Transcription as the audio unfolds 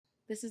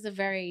this is a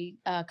very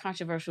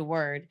controversial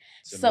word.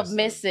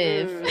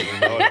 Submissive.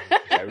 Submissive.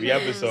 Every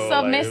episode.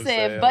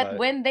 Submissive. But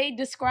when they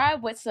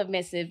describe what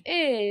submissive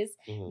is,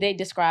 they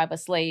describe a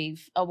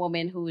slave, a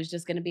woman who is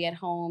just going to be at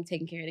home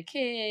taking care of the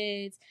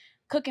kids,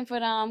 cooking for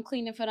them,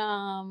 cleaning for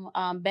them,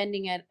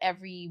 bending at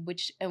every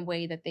which and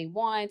way that they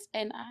want.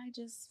 And I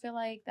just feel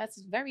like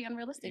that's very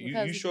unrealistic.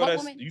 You sure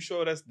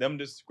that's them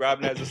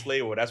describing as a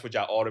slave, or that's what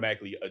y'all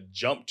automatically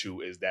jump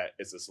to is that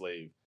it's a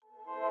slave?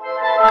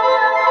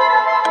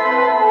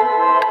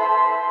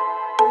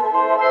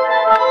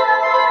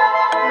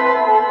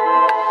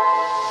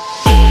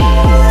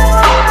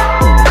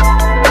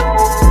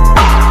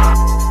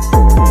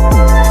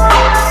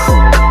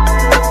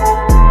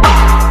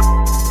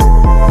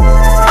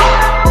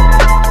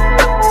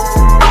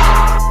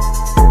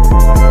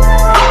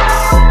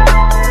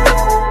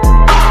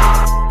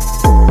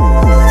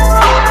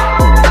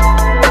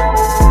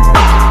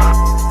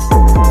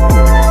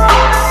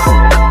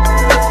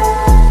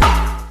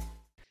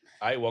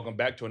 Welcome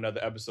back to another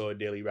episode of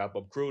Daily Wrap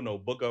Up Crew. No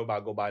Booker,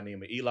 I go by the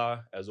name of Eli.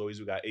 As always,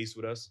 we got Ace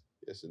with us.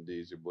 Yes, indeed.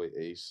 It's your boy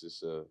Ace.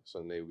 It's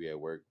Sunday. We at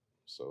work,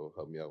 so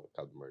help me out with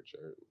the merch.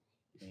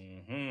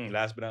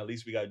 Last but not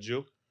least, we got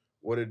Jew.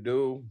 What it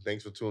do?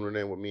 Thanks for tuning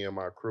in with me and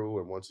my crew.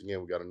 And once again,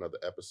 we got another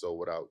episode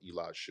without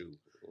Eli's shoe.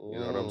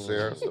 You know what I'm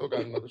saying? Still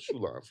got another shoe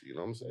line for you.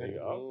 Know what I'm saying?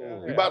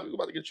 Okay. We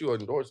about to get you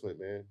an endorsement,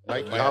 man.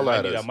 Nike, I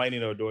might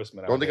need an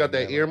endorsement. Don't they got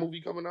that Air movie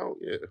coming out?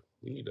 Yeah,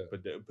 we need that.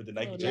 Put the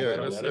Nike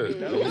jacket on. That's it. You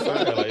know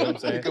what I'm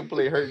saying? You can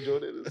play Hurt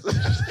Jordan.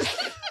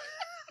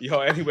 Yo,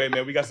 anyway,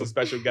 man, we got some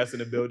special guests in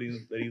the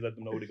building. Ladies, let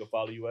them know where they can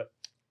follow you at.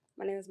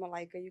 My name is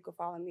Malika. You can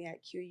follow me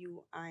at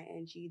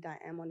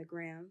QUING.M on the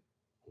gram.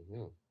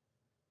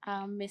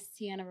 Miss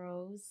Tiana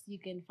Rose. You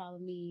can follow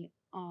me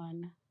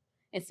on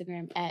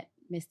Instagram at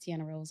Miss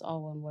Tiana Rose,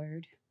 all one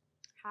word.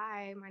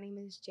 Hi, my name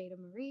is Jada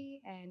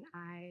Marie, and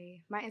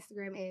my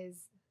Instagram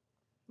is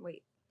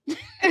because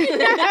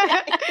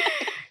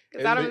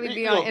I don't really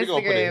be on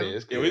Instagram.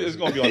 It's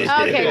gonna be on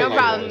Instagram. Okay, no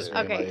problem.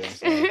 Okay.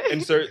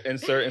 Insert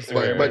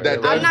Instagram. But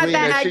that I'm not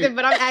that active,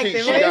 but I'm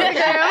active on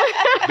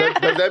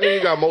Instagram. Does that mean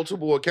you got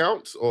multiple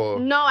accounts, or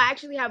no? I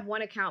actually have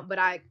one account, but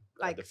I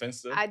the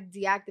Finsta? I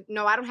deactivate.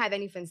 No, I don't have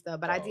any Finsta,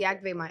 but I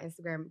deactivate my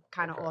Instagram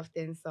kind of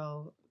often,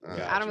 so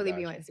I don't really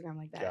be on Instagram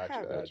like that. I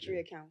have 3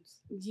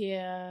 accounts.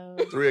 Yeah.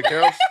 3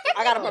 accounts?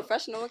 I got a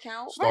professional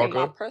account,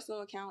 my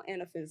personal account,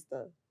 and a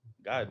Finsta.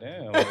 God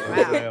damn.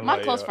 Wow.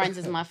 My close friends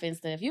is my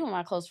Finsta. If you are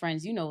my close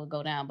friends, you know what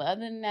go down. But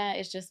other than that,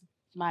 it's just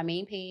my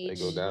main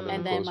page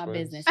and then my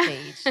business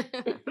page.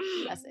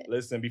 That's it.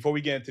 Listen, before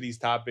we get into these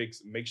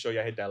topics, make sure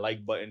y'all hit that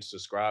like button,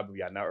 subscribe if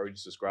y'all not already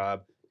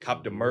subscribed.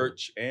 Cop the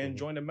merch and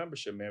join the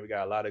membership, man. We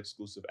got a lot of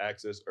exclusive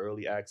access,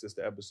 early access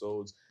to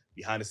episodes,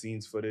 behind the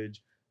scenes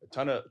footage, a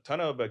ton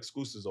of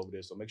exclusives over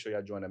there. So make sure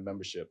y'all join the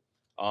membership.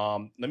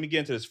 Let me get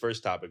into this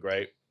first topic,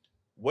 right?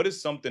 What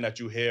is something that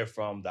you hear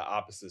from the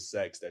opposite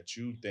sex that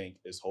you think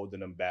is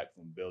holding them back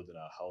from building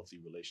a healthy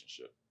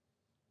relationship?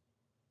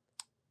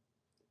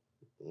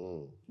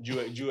 Do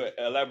you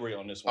elaborate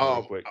on this one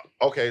real quick?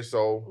 Okay,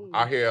 so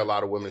I hear a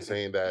lot of women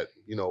saying that,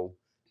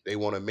 they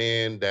want a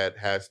man that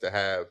has to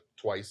have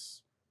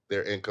twice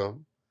their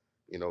income,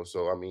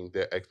 so I mean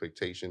their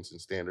expectations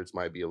and standards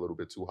might be a little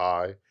bit too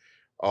high.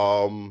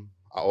 I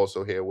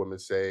also hear women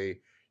say,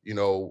 a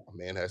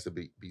man has to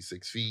be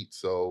 6 feet,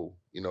 so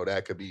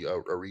that could be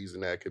a reason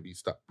that could be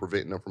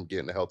preventing them from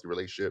getting a healthy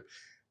relationship.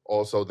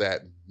 Also,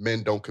 that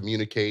men don't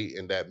communicate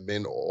and that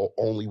men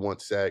only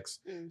want sex.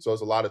 So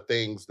there's a lot of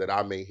things that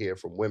I may hear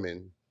from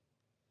women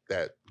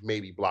that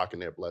may be blocking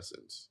their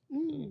blessings.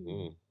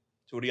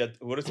 So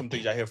what are some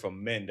things I hear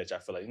from men that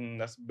y'all feel like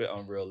that's a bit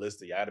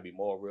unrealistic? You got to be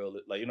more real.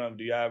 Like,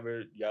 do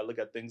y'all look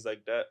at things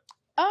like that?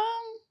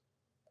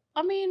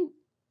 I mean,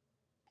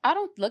 I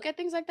don't look at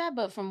things like that,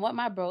 but from what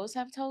my bros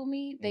have told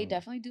me, they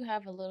definitely do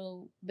have a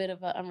little bit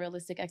of an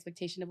unrealistic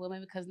expectation of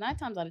women, because 9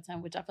 times out of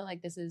 10, which I feel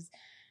like this is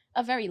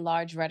a very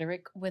large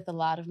rhetoric with a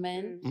lot of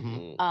men,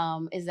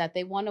 is that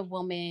they want a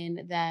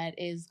woman that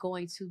is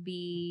going to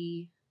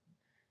be,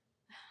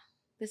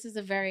 this is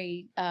a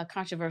very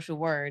controversial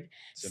word,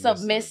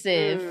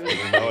 submissive.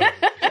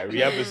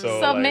 Every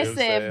episode.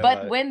 Submissive.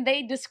 But when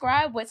they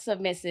describe what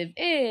submissive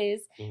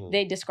is,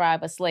 they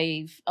describe a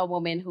slave, a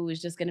woman who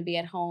is just going to be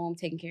at home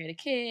taking care of the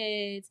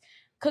kids,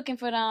 cooking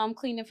for them,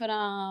 cleaning for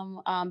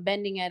them,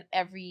 bending at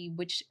every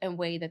which and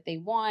way that they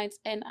want.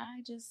 And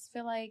I just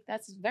feel like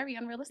that's very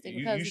unrealistic.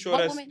 You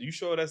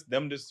sure that's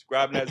them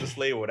describing as a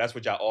slave, or that's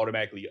what y'all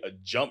automatically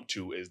jump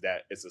to is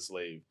that it's a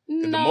slave?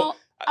 No.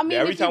 I mean,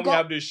 every time we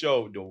have this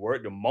show,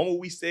 the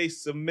moment we say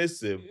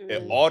submissive,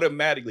 it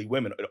automatically,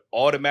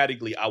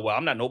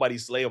 I'm not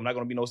nobody's slave. I'm not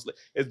going to be no slave.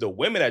 It's the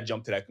women that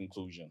jump to that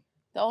conclusion.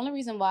 The only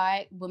reason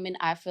why women,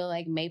 I feel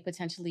like, may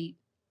potentially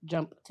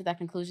jump to that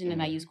conclusion,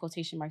 and I use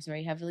quotation marks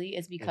very heavily,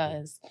 is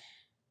because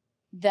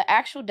the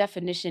actual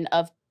definition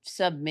of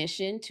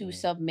submission, to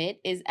submit,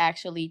 is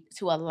actually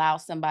to allow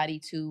somebody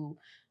to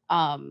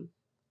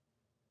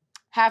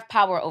have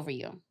power over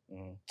you,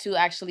 to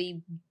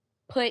actually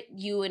put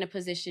you in a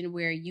position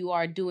where you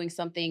are doing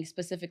something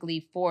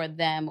specifically for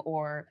them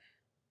or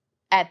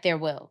at their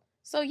will.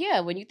 So yeah,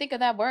 when you think of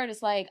that word,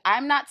 it's like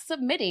I'm not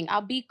submitting.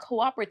 I'll be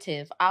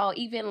cooperative. I'll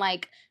even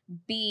like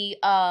be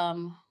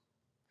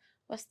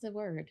what's the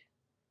word?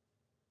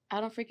 I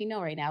don't freaking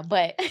know right now,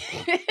 but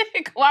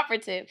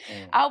cooperative.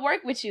 I'll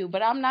work with you,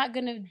 but I'm not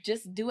gonna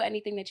just do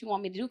anything that you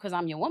want me to do because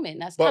I'm your woman.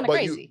 That's kind of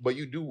crazy. But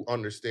you do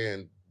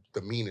understand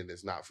the meaning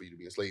is not for you to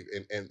be a slave.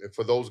 And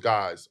for those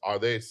guys, are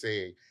they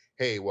saying,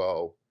 hey,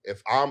 well,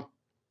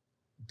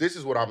 this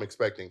is what I'm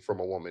expecting from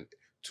a woman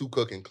to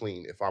cook and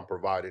clean if I'm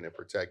providing and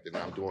protecting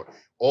and I'm doing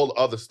all the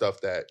other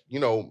stuff that,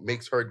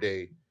 makes her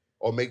day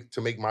or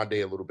make my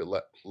day a little bit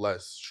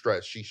less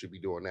stressed. She should be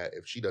doing that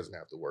if she doesn't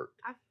have to work.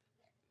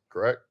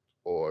 Correct?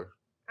 Or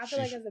I feel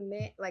like as a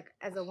man, like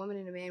as a woman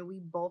and a man, we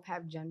both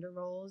have gender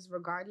roles,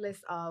 regardless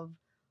of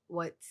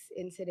what's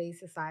in today's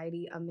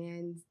society. A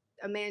man,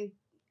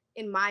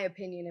 in my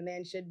opinion, a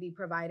man should be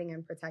providing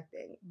and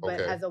protecting. But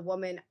as a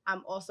woman,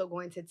 I'm also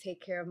going to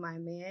take care of my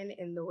man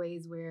in the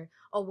ways where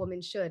a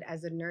woman should,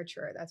 as a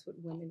nurturer. That's what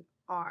women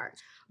are.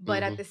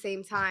 But at the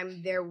same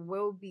time, there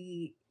will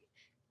be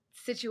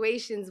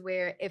situations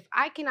where if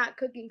I cannot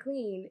cook and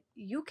clean,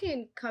 you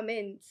can come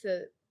in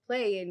to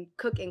play and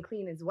cook and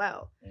clean as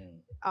well.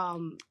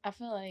 I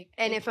feel like,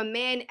 and if a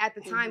man at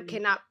the time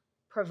cannot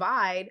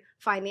provide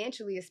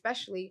financially,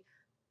 especially,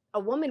 a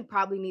woman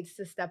probably needs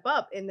to step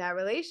up in that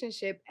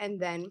relationship and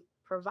then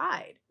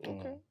provide.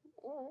 Okay.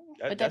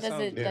 But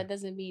that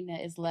doesn't mean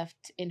that it's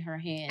left in her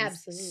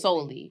hands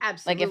solely.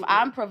 Absolutely. Like if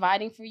I'm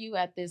providing for you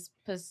at this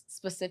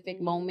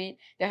specific moment,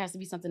 there has to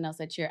be something else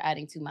that you're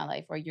adding to my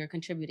life or you're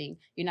contributing.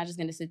 You're not just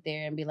going to sit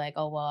there and be like,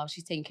 oh, well,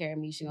 she's taking care of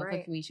me. She's going to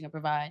cook for me. She's going to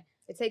provide.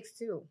 It takes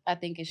two. I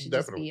think it should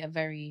just be a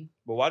very...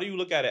 But why do you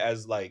look at it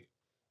as like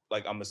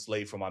I'm a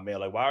slave for my man?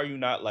 Like, why are you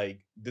not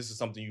like, this is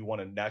something you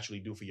want to naturally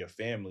do for your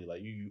family?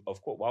 Like you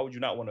of course, why would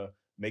you not want to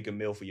make a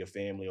meal for your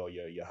family or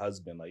your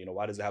husband? Like,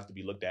 why does it have to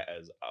be looked at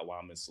as why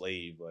I'm a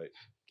slave? Like,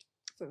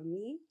 for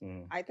me,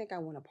 I think I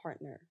want a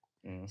partner.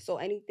 So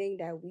anything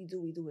that we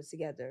do it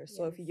together.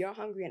 So if you're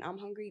hungry and I'm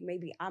hungry,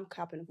 maybe I'm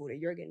copping the food or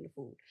you're getting the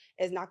food.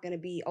 It's not going to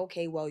be,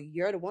 okay, well,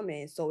 you're the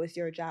woman, so it's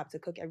your job to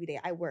cook every day.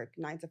 I work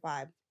 9 to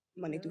 5,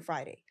 Monday through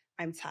Friday.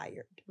 I'm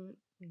tired.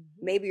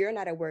 Maybe you're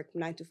not at work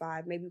 9 to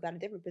 5. Maybe you got a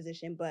different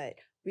position, but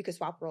we could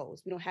swap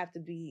roles. We don't have to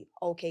be,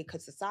 okay,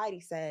 because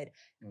society said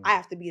I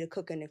have to be the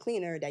cook and the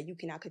cleaner, that you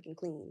cannot cook and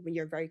clean when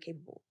you're very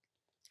capable.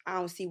 I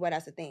don't see why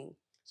that's a thing.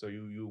 So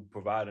you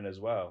providing as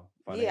well.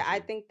 Yeah, I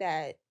think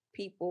that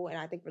people and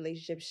I think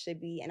relationships should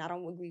be, and I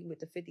don't agree with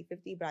the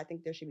 50-50, but I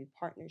think there should be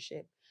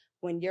partnership.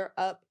 When you're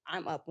up,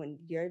 I'm up. When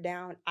you're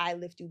down, I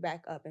lift you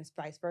back up, and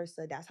vice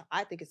versa. That's how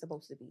I think it's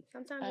supposed to be.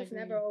 Sometimes it's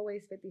never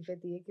always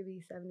 50-50. It could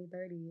be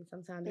 70-30.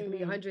 Sometimes it could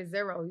be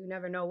 100-0. You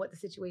never know what the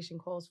situation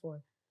calls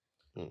for.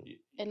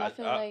 And I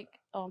feel like,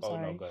 I'm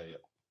sorry. Oh, no, go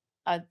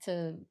ahead.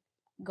 To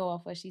go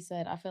off what she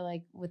said, I feel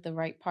like with the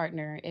right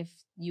partner, if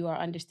you are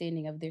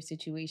understanding of their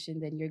situation,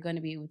 then you're going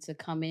to be able to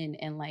come in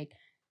and like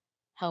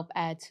help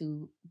add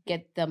to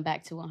get them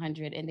back to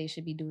 100, and they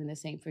should be doing the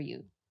same for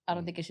you. I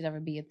don't think it should ever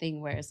be a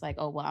thing where it's like,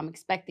 oh, well, I'm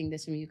expecting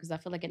this from you, because I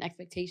feel like an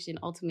expectation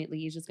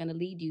ultimately is just going to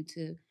lead you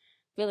to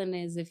feeling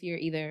as if you're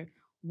either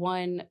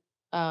one,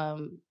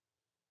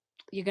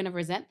 you're going to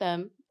resent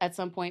them at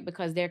some point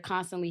because they're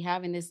constantly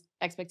having this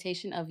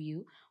expectation of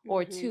you,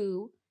 or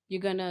two,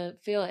 you're going to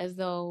feel as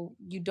though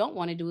you don't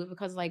want to do it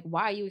because, like,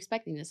 why are you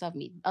expecting this of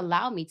me?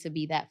 Allow me to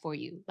be that for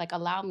you. Like,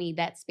 allow me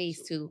that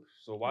space to...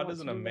 So why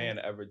doesn't a man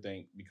ever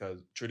think,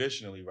 because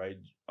traditionally, right,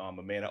 a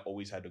man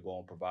always had to go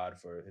and provide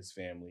for his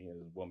family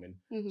and his woman.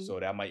 So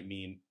that might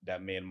mean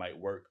that man might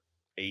work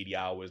 80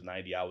 hours,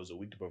 90 hours a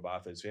week to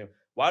provide for his family.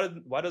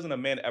 Why doesn't a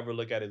man ever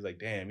look at it as like,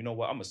 damn, you know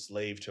what, I'm a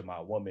slave to my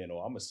woman,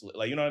 or I'm a slave,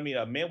 like, you know what I mean?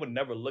 A man would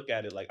never look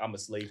at it like, I'm a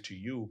slave to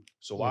you.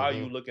 So why are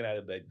you looking at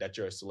it like that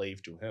you're a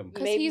slave to him?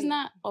 Because he's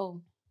not.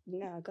 Oh,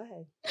 no, go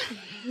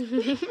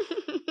ahead.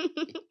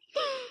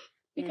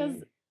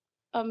 Because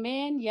a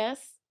man, yes,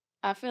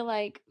 I feel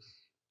like,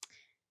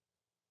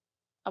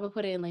 I'm gonna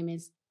put it in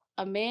layman's.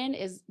 A man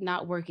is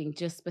not working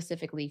just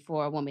specifically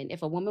for a woman.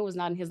 If a woman was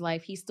not in his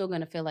life, he's still going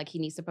to feel like he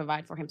needs to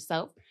provide for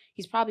himself.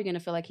 He's probably going to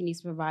feel like he needs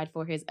to provide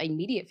for his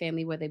immediate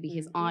family, whether it be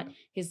his aunt,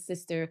 his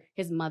sister,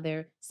 his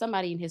mother,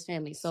 somebody in his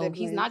family. So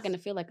he's not going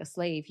to feel like a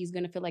slave. He's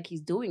going to feel like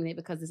he's doing it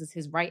because this is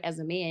his right as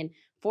a man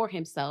for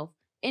himself,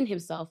 in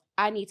himself.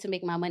 I need to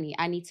make my money.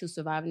 I need to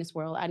survive in this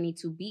world. I need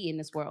to be in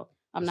this world.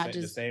 I'm not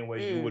just the same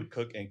way you would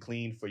cook and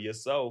clean for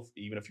yourself,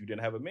 even if you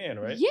didn't have a man,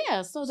 right?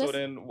 Yeah. So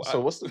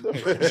what's the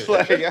difference?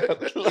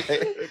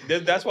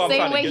 like, that's why I'm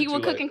same way he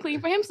would cook and clean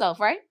for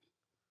himself, right?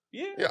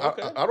 Yeah.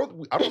 Okay. I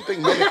don't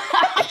think men.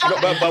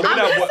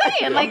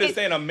 I'm just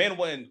saying a man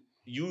wouldn't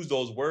use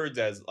those words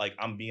as like,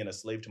 I'm being a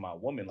slave to my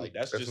woman. Like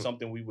that's just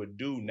something we would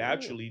do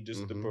naturally,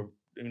 just to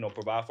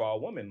provide for our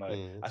woman. Like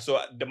so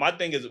my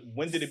thing is,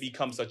 when did it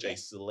become such a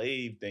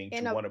slave thing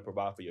to want to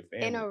provide for your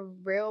family? In a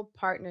real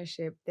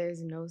partnership,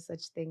 there's no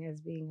such thing as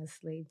being a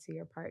slave to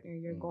your partner.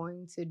 You're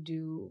going to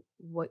do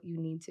what you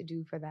need to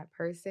do for that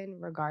person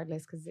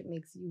regardless, because it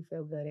makes you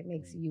feel good, it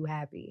makes you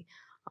happy.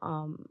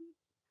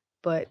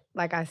 But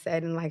like I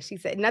said, and like she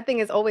said, nothing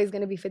is always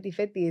going to be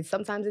 50-50.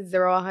 Sometimes it's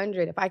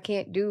 0-100. If I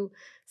can't do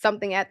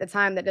something at the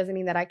time, that doesn't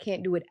mean that I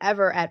can't do it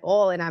ever at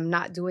all. And I'm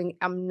not doing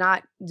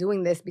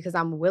this because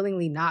I'm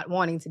willingly not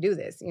wanting to do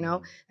this. You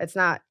know, that's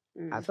not,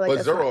 I feel like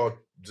but that's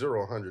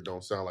 0-100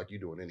 don't sound like you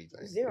doing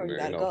anything. Zero, you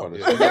gotta go. 0-100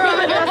 don't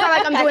sound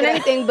like I'm doing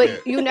anything,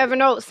 but you never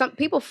know. Some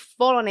people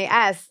fall on their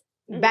ass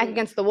back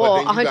against the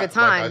wall 100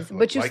 times,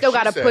 but you still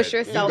got to push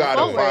yourself forward. You got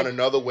to forward. find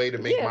another way to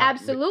make money.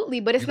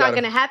 Absolutely, but it's not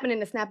going to happen in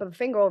the snap of a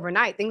finger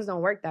overnight. Things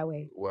don't work that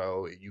way.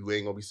 Well, you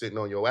ain't going to be sitting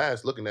on your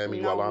ass looking at me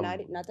while I'm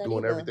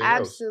doing everything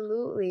else.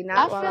 Absolutely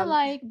not. I feel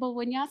like, but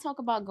when y'all talk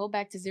about go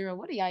back to zero,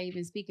 what are y'all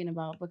even speaking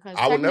about? Because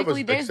I would never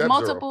technically accept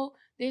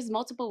there's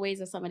multiple ways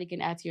that somebody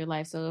can add to your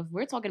life. So if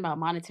we're talking about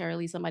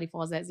monetarily, somebody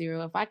falls at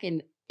zero. If I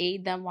can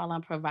aid them while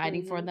I'm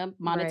providing for them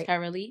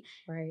monetarily,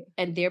 right,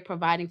 and they're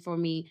providing for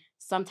me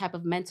some type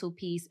of mental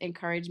peace,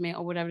 encouragement,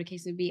 or whatever the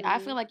case may be, I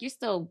feel like you're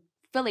still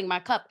filling my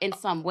cup in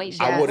some way.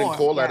 I wouldn't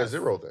call that a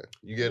zero then.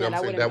 You get what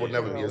I'm saying? That would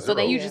never be a zero. So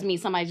then you just mean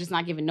somebody just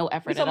not giving no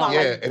effort at all.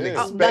 Yeah, and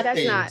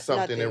expecting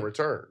something in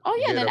return. Oh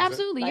yeah, then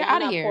absolutely, you're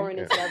out of here. Pouring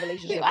into that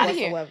relationship out of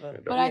here. whatsoever.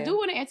 But I do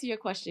want to answer your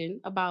question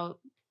about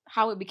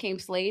how it became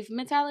slave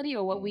mentality,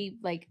 or what we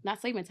like, not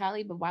slave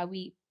mentality, but why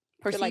we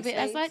perceive it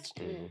as such.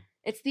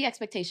 It's the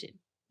expectation.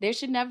 There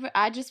should never,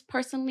 I just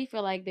personally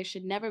feel like there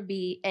should never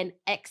be an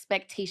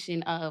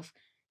expectation of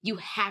you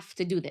have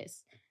to do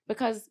this,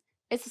 because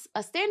it's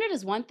a standard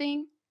is one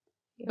thing,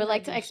 but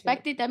like to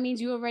expect it, that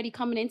means you already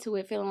coming into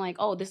it feeling like,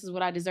 oh, this is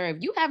what I deserve.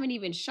 You haven't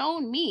even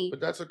shown me.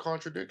 But that's a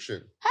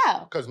contradiction.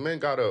 How? Because men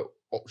gotta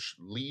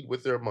lead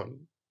with their money,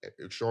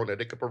 showing that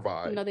they can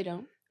provide. No, they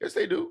don't. Yes,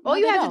 they do. All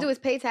you have to do is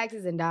pay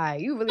taxes and die.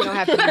 You really don't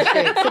have to do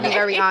shit, to be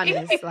very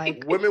honest.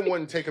 Like, women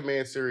wouldn't take a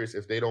man serious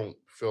if they don't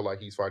feel like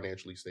he's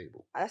financially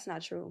stable. That's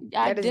not true.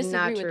 I that is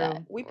not disagree true. with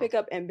that. We pick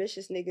up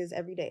ambitious niggas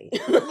every day.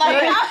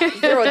 Like,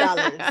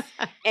 $0.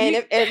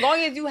 And as long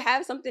as you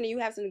have something and you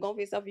have something going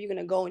for yourself, you're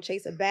gonna go and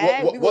chase a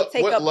bag. We will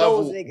take up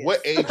level, those niggas. What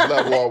age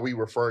level are we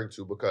referring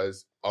to?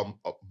 Because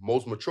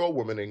most mature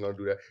women ain't gonna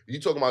do that. You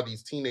talking about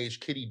these teenage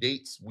kiddie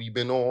dates we've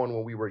been on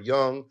when we were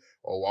young,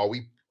 or are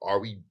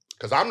we?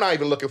 Because I'm not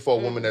even looking for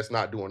a woman that's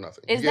not doing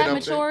nothing. Is that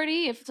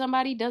maturity? If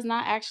somebody does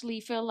not actually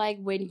feel like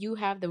when you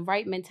have the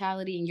right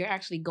mentality and you're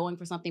actually going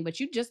for something, but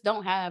you just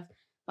don't have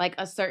like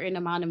a certain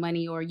amount of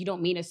money, or you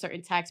don't meet a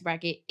certain tax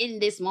bracket in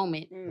this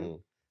moment,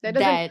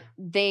 that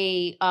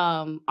they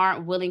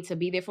aren't willing to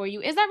be there for you,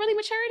 is that really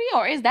maturity,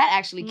 or is that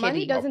actually kidding?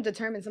 Money doesn't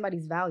determine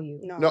somebody's value.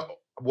 No.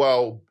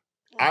 Well,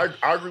 I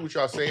agree with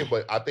y'all saying,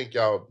 but I think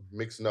y'all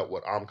mixing up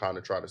what I'm kind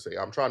of trying to say.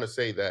 I'm trying to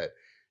say that,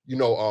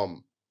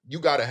 you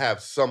got to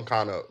have some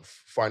kind of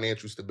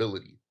financial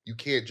stability. You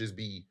can't just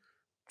be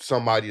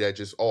somebody that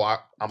just,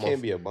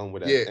 can't be a bum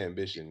with that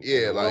ambition.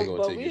 Yeah, like,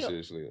 gonna take you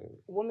seriously.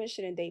 Women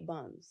shouldn't date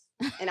bums,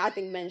 and I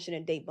think men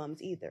shouldn't date bums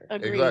either.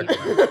 Agreed.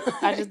 Exactly.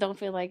 I just don't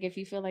feel like if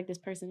you feel like this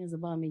person is a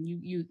bum, and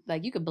you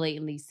like, you could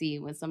blatantly see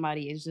when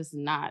somebody is just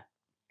not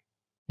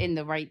in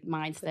the right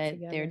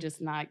mindset, they're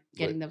just not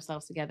getting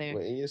themselves together.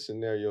 But in your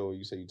scenario,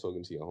 you say you're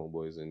talking to your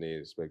homeboys and they're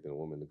expecting a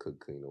woman to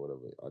cook, clean, or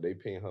whatever. Are they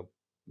paying her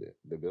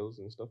the bills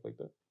and stuff like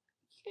that?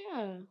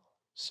 Yeah.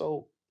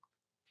 So,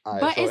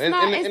 but so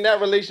it's in that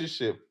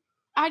relationship,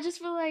 I just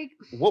feel like,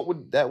 what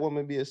would that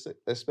woman be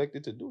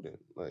expected to do then?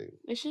 Like,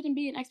 it shouldn't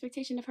be an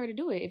expectation of her to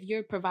do it. If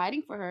you're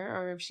providing for her,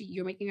 or if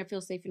you're making her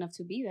feel safe enough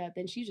to be that,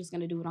 then she's just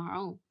gonna do it on her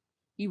own.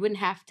 You wouldn't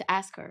have to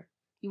ask her.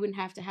 You wouldn't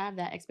have to have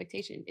that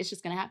expectation. It's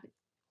just gonna happen.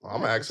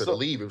 I'm gonna ask her to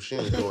leave if she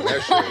ain't doing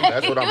that shit.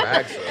 That's what I'm gonna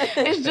ask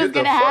her. It's just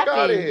gonna happen.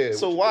 Out of here.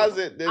 So why is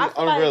it then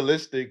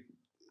unrealistic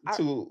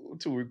to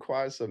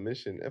require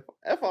submission?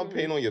 If I'm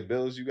paying on your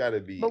bills, you gotta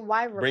be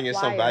bringing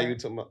some value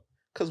to my.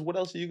 Because what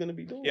else are you gonna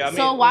be doing? Yeah, I mean,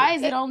 so why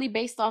is it only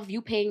based off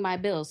you paying my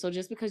bills? So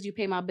just because you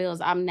pay my bills,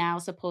 I'm now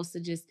supposed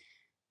to just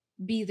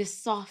be this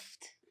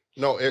soft,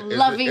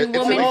 loving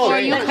woman for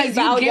you because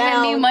you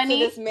giving me money?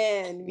 To this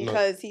man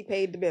because he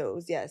paid the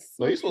bills. Yes.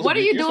 No, what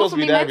are you doing for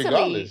me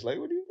mentally? Like,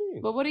 what do you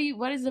mean? But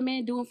what is the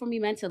man doing for me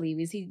mentally?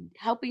 Is he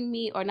helping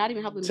me or not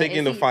even helping me?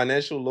 Taking the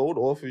financial load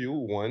off of you,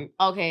 one.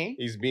 Okay.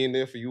 He's being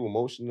there for you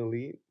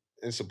emotionally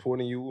and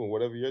supporting you and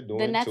whatever you're doing.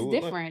 Then that's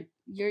different.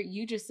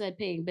 You just said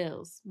paying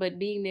bills, but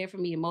being there for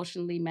me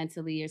emotionally,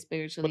 mentally, or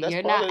spiritually,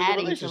 you're not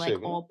adding to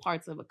like all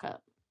parts of a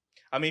cup.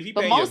 I mean, if you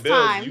paying your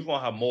bills, you're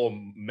gonna have more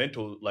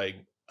mental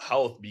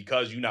health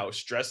because you're not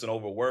stressing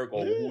over work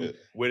or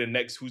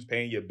who's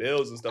paying your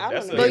bills and stuff.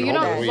 That's but you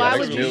know, why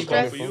would you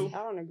stress? I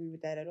don't agree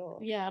with that at all.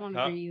 Yeah, I don't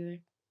agree either.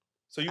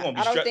 So you gonna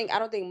be I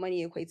don't think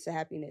money equates to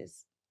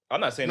happiness. I'm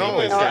not saying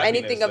or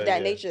anything of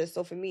that nature.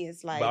 So for me,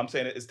 it's like. But I'm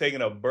saying it's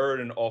taking a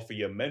burden off of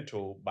your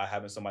mental by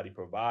having somebody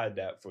provide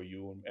that for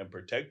you and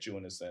protect you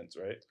in a sense,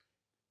 right?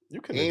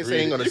 You can. He ain't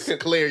saying gonna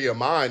clear your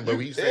mind, but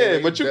he's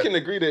saying. But you can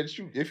agree that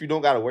if you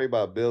don't got to worry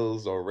about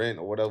bills or rent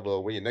or whatever,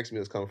 where your next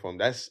meal is coming from,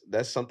 that's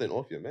something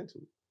off your mental.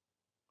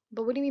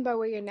 But what do you mean by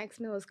where your next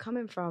meal is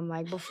coming from?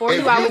 Like before I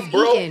was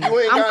eating. You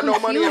ain't got no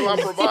money and I'm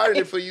providing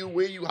it for you.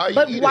 How you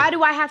But why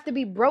do I have to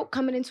be broke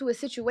coming into a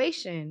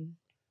situation?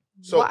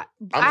 So I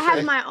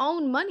have my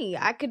own money.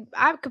 I could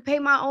pay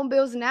my own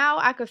bills now.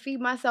 I could feed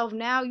myself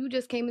now. You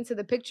just came into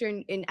the picture,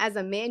 and as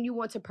a man, you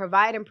want to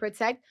provide and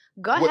protect.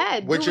 Go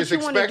ahead, which do is what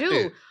you want to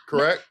do.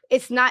 Correct?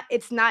 It's not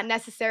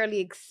necessarily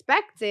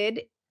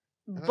expected,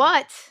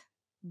 but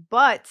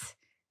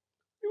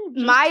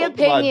my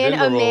opinion,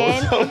 it's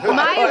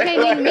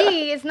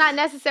not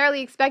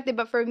necessarily expected,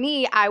 but for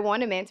me, I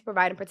want a man to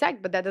provide and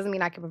protect, but that doesn't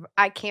mean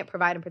I can't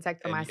provide and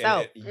protect for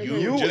myself.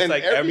 You just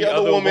like every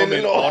other woman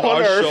on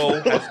our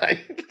show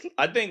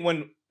I think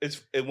when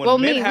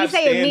men have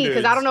standards, me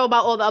because I don't know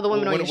about all the other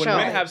women on your show. When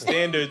men have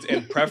standards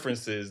and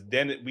preferences,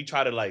 then we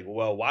try to like,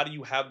 well, why do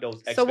you have those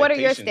expectations? So what are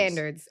your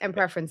standards and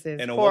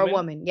preferences for a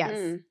woman?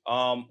 Yes.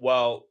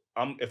 Well,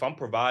 if I'm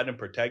providing,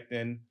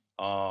 protecting,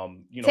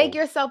 take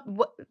yourself.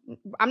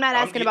 I'm not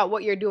asking about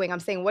what you're doing. I'm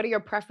saying, what are your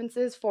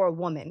preferences for a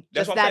woman?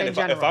 That's what I'm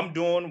saying. If I'm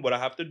doing what I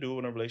have to do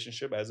in a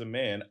relationship as a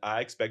man,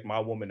 I expect my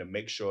woman to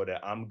make sure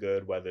that I'm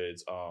good, whether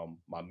it's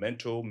my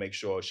mental, make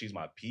sure she's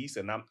my peace.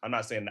 And I'm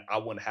not saying that I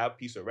wouldn't have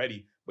peace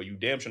already, but you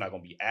damn sure not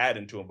gonna be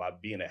adding to it by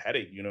being a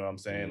headache. You know what I'm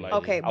saying? Like,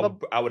 okay,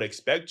 I would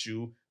expect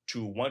you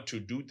to want to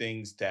do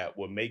things that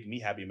will make me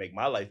happy, make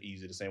my life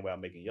easier the same way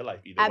I'm making your life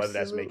easier. Whether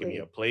that's making me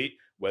a plate,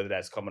 whether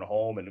that's coming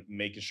home and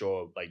making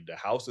sure like the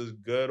house is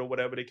good or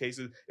whatever the case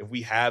is. If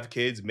we have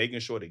kids, making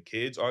sure the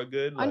kids are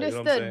good. Like,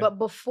 understood. You know but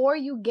before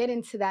you get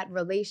into that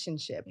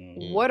relationship,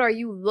 what are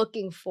you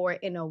looking for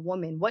in a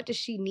woman? What does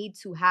she need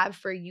to have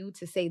for you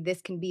to say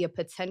this can be a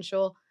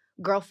potential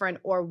girlfriend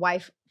or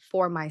wife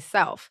for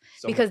myself?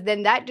 Because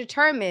then that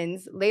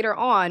determines later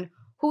on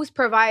who's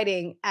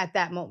providing at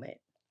that moment.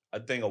 I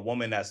think a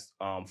woman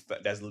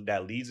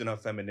that leads in her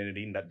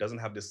femininity, that doesn't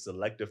have this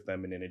selective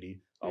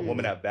femininity, a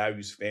woman that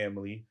values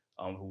family,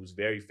 who's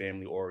very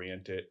family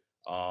oriented,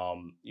 a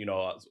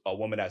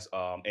woman that's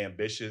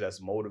ambitious, that's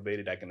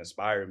motivated, that can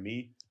inspire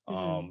me,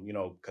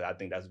 because I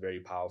think that's very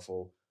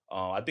powerful.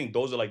 I think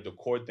those are like the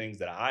core things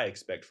that I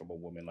expect from a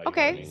woman. Like,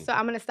 okay, you know what I mean? So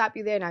I'm gonna stop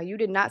you there now. You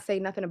did not say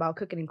nothing about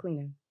cooking and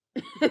cleaning.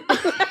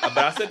 But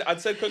I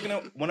said cooking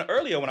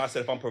earlier when I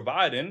said if I'm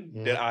providing,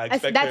 then I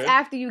expect that's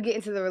after you get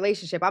into the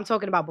relationship. I'm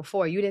talking about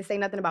before. You didn't say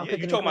nothing about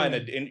cooking. You talking about in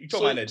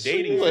a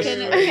dating.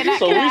 Can I ask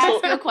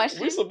you a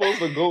question? We're supposed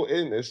to go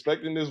in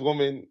expecting this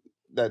woman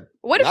that.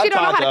 What if she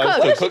don't know how to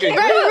cook?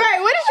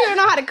 Right. What if she don't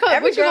know how to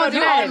cook? What you gonna do?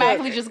 You're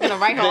automatically just gonna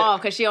write her off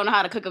because she don't know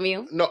how to cook a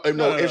meal? No.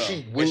 If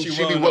she be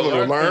willing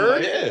to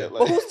learn? Yeah.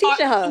 But who's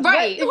teaching her?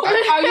 Right.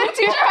 Are you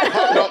teaching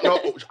her?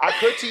 No. I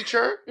could teach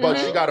her, but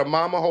she got a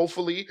mama.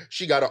 Hopefully,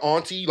 she got an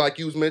auntie, like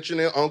you was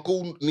mentioning,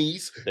 uncle,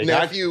 niece,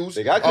 nephews.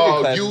 They got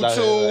cooking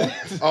YouTube.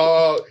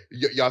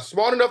 Y'all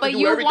smart enough to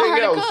do everything else. But you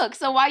want her to cook,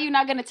 so why you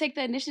not gonna take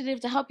the initiative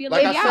to help your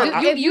like lady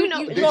out? You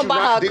know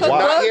about her cookbook? Did you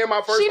not hear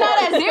my first She's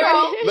not at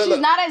zero. She's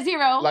not at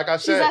zero. Like I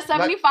said, she's at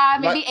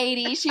 75, maybe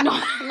 80. She know.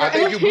 I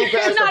think you blew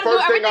past the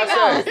first thing I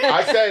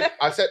said.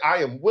 I said I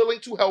am willing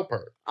to help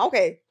her.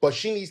 Okay. But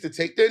she needs to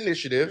take the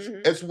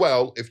initiative as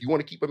well. If you want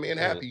to keep a man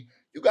happy,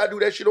 you gotta do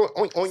that shit on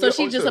your own. So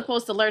she's just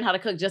supposed to learn how to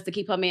cook just to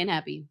keep her man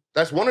happy.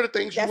 That's one of the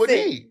things you would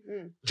need.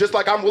 Just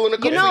like I'm willing to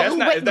cook.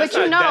 That's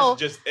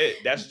just it.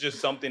 That's just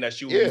something that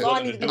she would be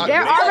willing to do.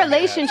 There are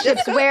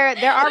relationships where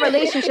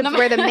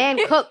the man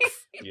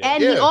cooks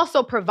and he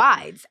also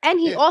provides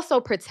and he also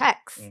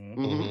protects.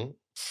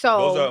 So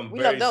those are a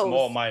very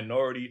small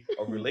minority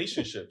of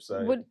relationships.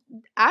 I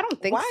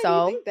don't think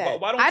so. Do you think that?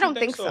 Why don't I you don't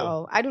think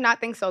so. I do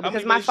not think so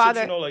because my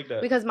father. Like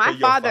that? Because my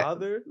father,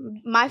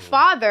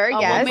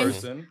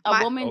 yes,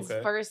 a woman's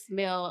first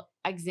male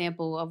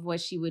example of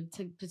what she would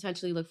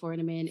potentially look for in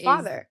a man is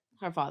her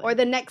father, or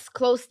the next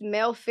close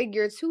male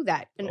figure to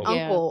that, an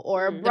uncle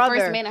or a brother.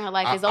 The first man in her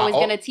life is always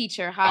going to teach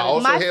her how. I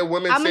also hear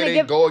women say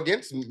they go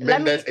against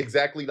men that's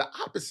exactly the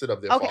opposite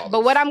of their fathers.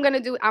 But what I'm going to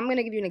do, I'm going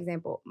to give you an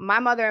example. My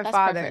mother and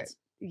father. Preference.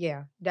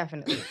 Yeah,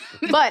 definitely.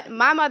 But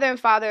my mother and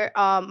father,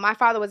 my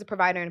father was a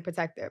provider and a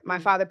protector. My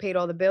father paid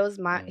all the bills.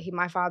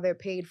 My father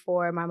paid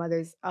for my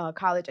mother's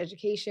college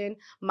education.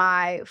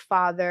 My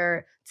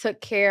father took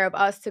care of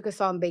us, took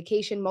us on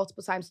vacation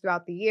multiple times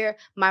throughout the year.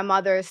 My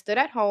mother stood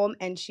at home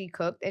and she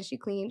cooked and she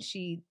cleaned.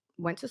 She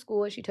went to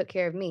school and she took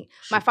care of me.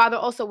 My father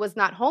also was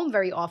not home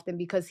very often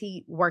because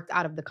he worked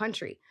out of the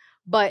country.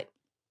 But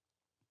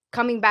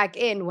coming back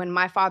in when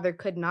my father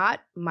could not,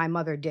 my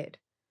mother did.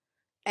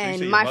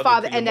 And my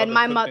father, and then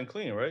my mother,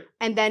 right?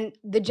 And then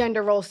the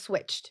gender roles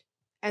switched,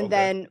 and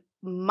then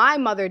my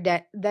mother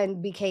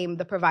then became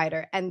the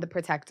provider and the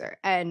protector,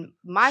 and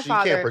my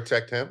father. She can't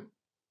protect him.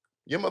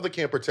 Your mother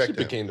can't protect him.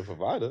 She became the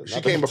provider.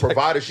 She became a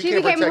provider. She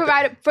became a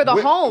provider for the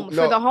home.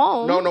 For the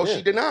home. No,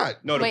 she did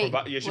not. No, she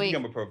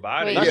became a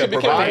provider. She became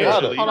a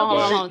provider. Hold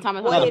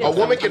on. A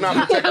woman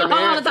cannot protect a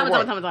man.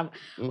 Time.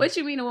 What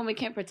you mean a woman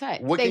can't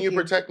protect? What can you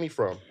protect me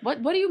from?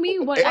 What do you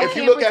mean? If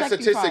you look at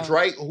statistics,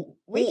 right?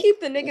 We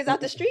keep the niggas out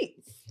the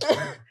streets. Come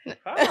on.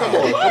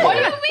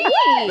 What do you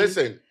mean?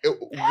 Listen,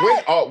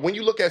 when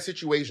you look at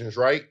situations,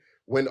 right?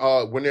 When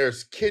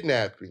there's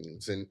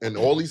kidnappings and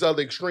all these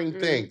other extreme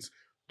things.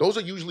 Those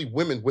are usually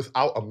women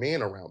without a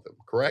man around them,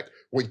 correct?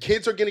 When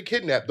kids are getting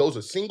kidnapped, those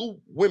are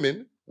single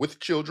women with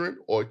children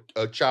or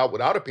a child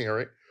without a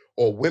parent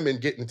or women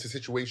get into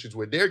situations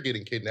where they're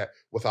getting kidnapped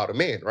without a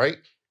man, right?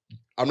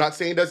 I'm not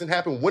saying it doesn't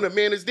happen when a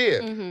man is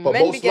there, but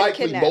Men most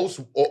likely,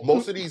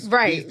 most of these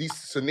these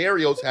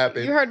scenarios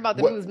happen. You heard about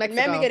the news,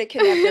 Mexico. Men be getting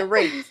kidnapped and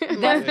raped.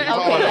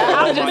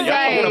 I'm just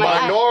saying,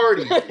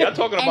 minority. Y'all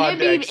talking about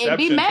the exception to the rule. It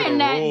be men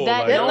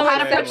that know how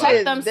to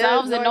protect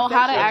themselves and know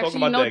how to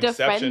actually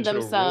defend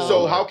themselves.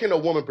 So how can a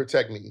woman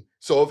protect me?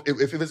 So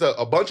if it's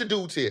a bunch of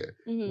dudes here,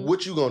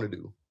 what you gonna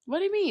do? What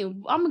do you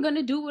mean? I'm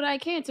gonna do what I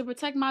can to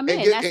protect my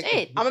man. That's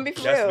it. I'm gonna be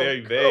for real. That's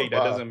very vague.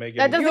 That doesn't make it.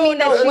 That doesn't mean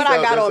that what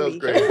I got on me.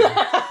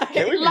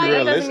 Can we be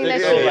realistic?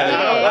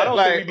 I don't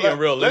think we being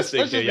realistic.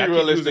 Let's just be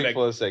realistic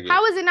for a second.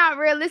 How is it not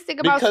realistic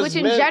about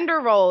switching gender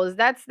roles?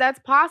 That's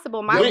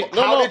possible.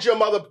 How did your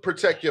mother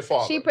protect your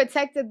father? She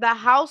protected the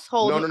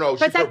household. No.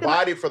 She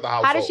provided for the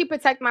household. How did she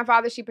protect my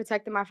father? She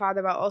protected my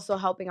father by also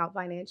helping out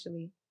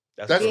financially.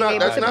 That's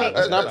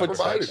not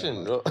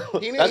protection.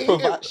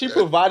 She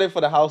provided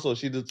for the household.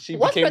 She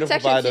became the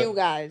provider. To you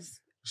guys?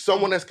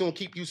 Someone that's gonna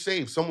keep you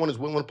safe. Someone is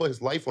willing to put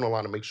his life on the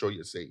line to make sure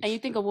you're safe. And you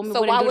think a woman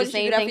wouldn't do the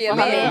same thing for her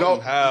man? No,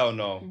 hell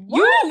no.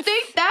 You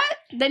think that?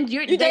 Then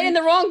you're dating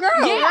the wrong girl.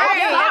 Yeah,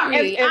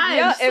 right.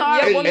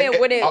 If your woman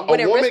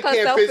wouldn't risk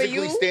herself for you,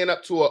 physically stand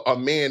up to a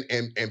man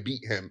and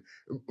beat him.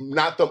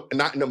 Not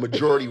in the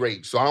majority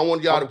rate. So I don't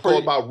want y'all to call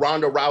about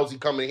Ronda Rousey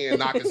coming here and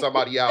knocking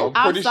somebody out.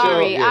 I'm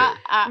sorry.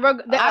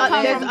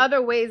 There's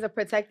other ways of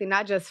protecting,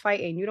 not just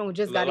fighting. You don't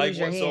just gotta use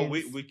your hands.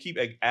 So we keep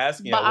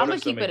asking. But I'm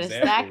gonna keep it a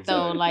stack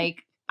though.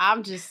 Like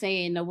I'm just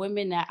saying, the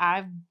women that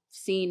I've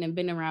seen and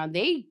been around,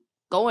 they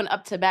going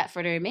up to bat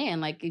for their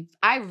man. Like if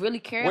I really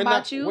care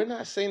about you, we're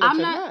not saying that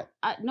you're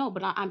not. No,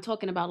 but I'm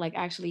talking about like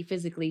actually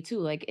physically too.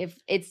 Like if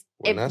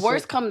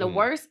worse come to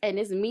worse and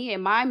it's me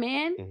and my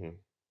man.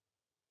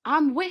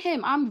 I'm with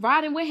him. I'm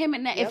riding with him.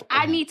 And if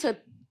I need to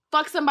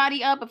fuck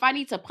somebody up, if I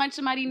need to punch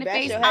somebody in the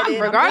face,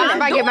 regardless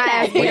if I get my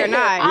ass beat or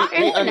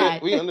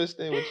not. We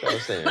understand what y'all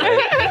saying,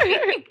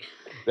 right?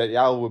 That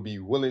y'all would be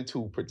willing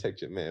to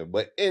protect your man.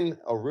 But in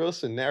a real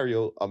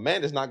scenario, a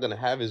man is not going to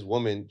have his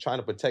woman trying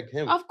to protect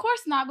him. Of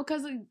course not,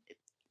 because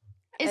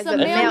it's a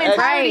male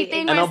mentality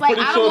thing where it's like,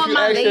 I don't want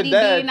my lady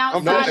being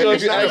outside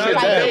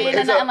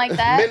and nothing like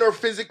that. Men are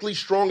physically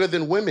stronger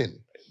than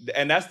women.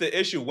 And that's the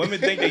issue. Women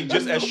think they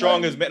just as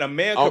strong as men. A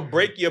man could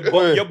break your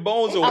bones. Your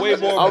bones are way more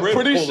brittle. I'm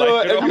pretty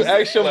sure if you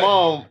ask your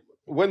mom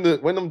when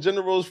them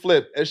gender roles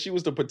flip, if she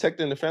was the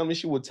protector in the family,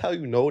 she would tell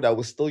you no, that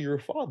was still your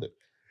father.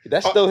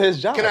 That's still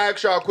his job. Can I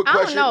ask y'all a quick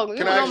question? I don't know.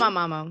 You don't know my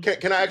mama.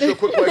 Can I ask you a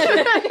quick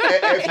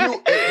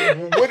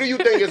question? What do you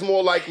think is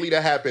more likely to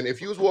happen? If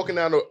you was walking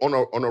down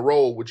on a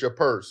road with your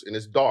purse and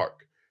it's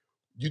dark,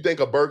 you think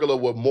a burglar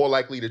would more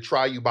likely to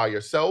try you by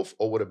yourself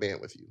or with a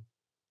man with you?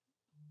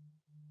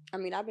 I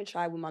mean, I've been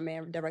tried with my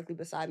man directly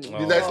beside me.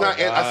 That's not.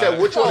 I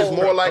said, which one is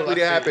more likely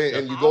to happen?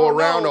 And you go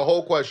around the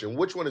whole question.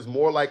 Which one is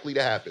more likely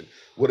to happen?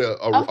 With a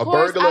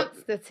burglar?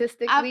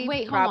 Statistically,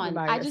 wait, hold on.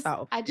 I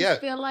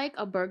just feel like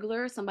a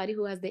burglar, somebody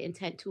who has the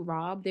intent to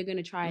rob, they're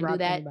gonna try and do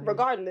that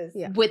regardless,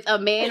 with a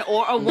man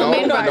or a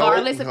woman,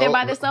 regardless if they're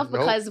by themselves.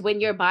 Because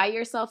when you're by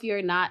yourself,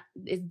 you're not.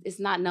 It's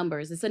not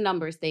numbers. It's a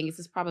numbers thing. It's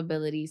just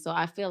probability. So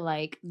I feel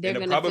like they're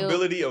gonna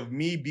probability of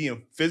me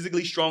being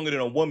physically stronger than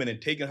a woman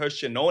and taking her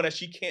shit, knowing that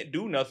she can't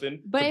do nothing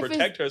to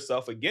protect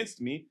herself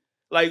against me,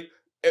 like.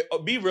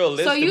 Be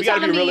realistic. So we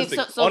gotta be realistic.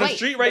 On the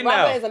street right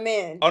now. Is a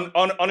man.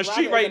 On the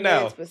street right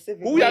now.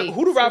 Who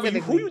the robber?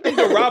 Who you think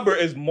the robber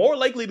is more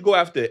likely to go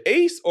after,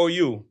 Ace or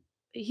you?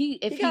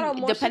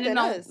 Depending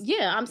on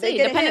I'm saying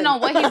depending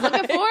on what he's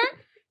looking for.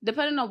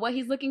 Depending on what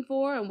he's looking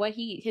for and what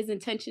his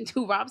intention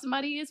to rob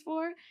somebody is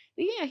for,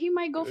 yeah, he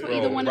might go for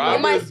either one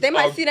of them. They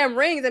might see them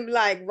rings and be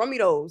like, "Run me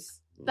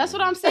those." That's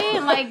what I'm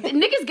saying. Like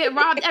niggas get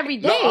robbed every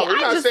day.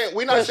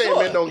 We're not saying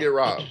men don't get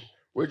robbed.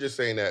 We're just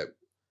saying that.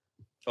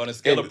 On a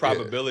scale of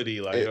probability,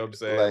 you know what I'm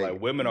saying?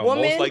 Like women are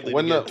most likely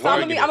to get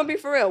targeted. I'm gonna be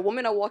for real.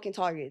 Women are walking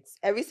targets.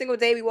 Every single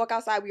day we walk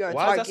outside, we are a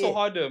target. Why is that so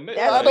hard to admit?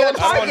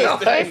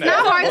 It's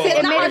not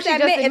hard to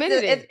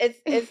admit.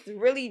 It's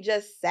really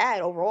just sad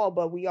overall,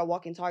 but we are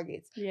walking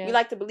targets. Yeah. We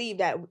like to believe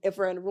that if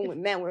we're in a room with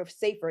men, we're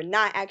safer. We're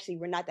not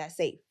that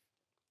safe.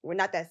 We're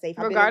not that safe.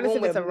 Regardless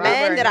if it's a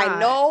men that I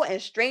know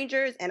and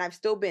strangers, and I've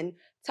still been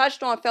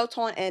touched on, felt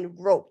on, and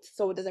roped.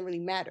 So it doesn't really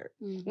matter.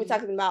 We're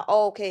talking about,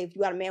 okay, if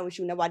you got a man with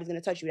you, nobody's gonna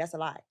touch you. That's a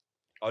lie.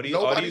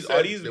 Nobody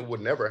said it would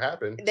never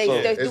happen. They do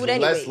it anyway.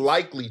 Less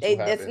likely to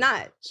happen. It's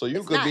not. So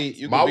you could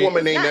be. My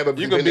woman ain't never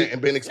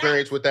been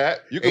experienced with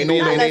that. You could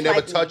be. They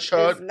never touched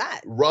her,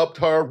 rubbed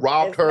her,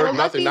 robbed her,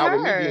 nothing. Not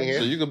with me being here.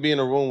 So you could be in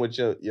a room with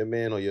your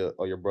man or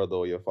your brother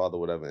or your father,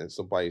 whatever, and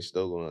somebody's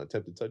still gonna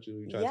attempt to touch you.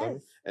 You trying to tell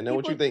me? And then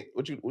what you think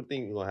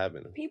is gonna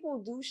happen? People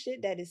do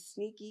shit that is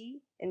sneaky,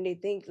 and they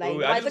think like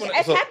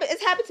it's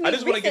happened to me. I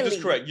just want to get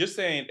this correct. You're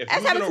saying if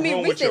you're in a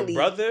room with your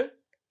brother,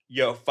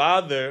 your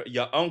father,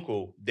 your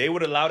uncle, they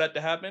would allow that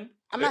to happen?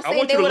 I'm not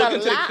saying they would allow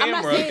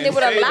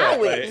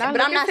it,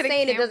 but I'm not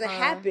saying it doesn't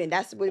happen.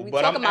 That's what we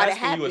talk about. It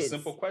happens. I'm asking you a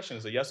simple question.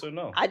 Is a yes or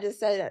no? I just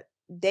said that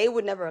they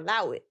would never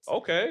allow it.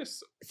 Okay.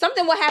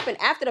 Something will happen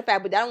after the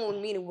fact, but that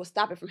don't mean it will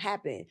stop it from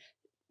happening.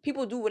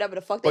 People do whatever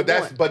the fuck they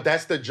want. But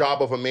that's the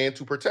job of a man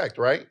to protect,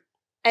 right?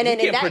 And you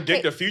then can't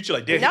predict the future.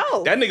 Like, that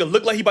nigga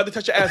look like he about to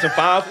touch your ass in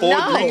 5,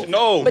 4, 3.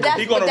 No, but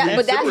he gonna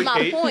but that's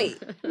my point.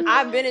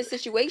 I've been in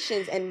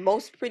situations, and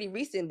pretty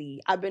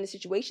recently, I've been in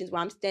situations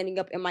where I'm standing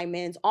up in my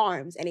man's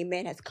arms, and a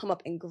man has come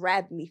up and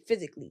grabbed me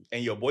physically.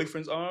 In your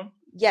boyfriend's arm?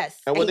 Yes.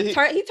 And he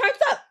turns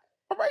up.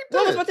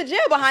 Someone's went to jail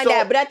behind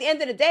that, but at the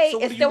end of the day,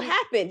 it still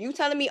happened. You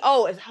telling me,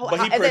 is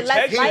it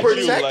less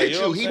likely?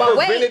 He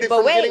prevented it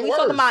from getting worse. We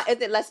talking about,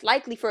 is it less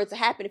likely for it to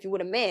happen if you're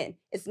with a man?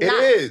 It's not.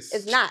 It is.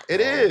 It's not. It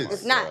is.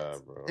 It's not.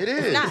 It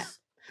is. It's not.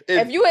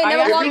 If you ain't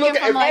never walked in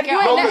from like,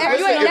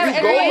 if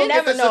you ain't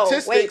never know.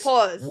 Wait,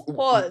 pause.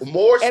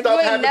 More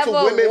stuff happens to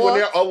women when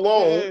they're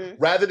alone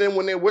rather than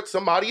when they're with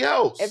somebody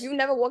else. If you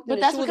never walked in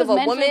the shoes of a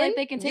woman,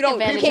 you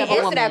can't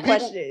answer that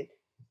question.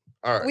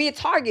 All right. We are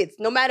targets,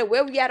 no matter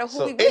where we at or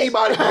who we with.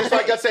 Anybody, just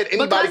like I said,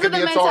 anybody could be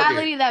a target. Because of the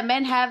mentality that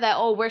men have that,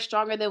 we're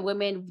stronger than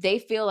women, they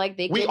feel like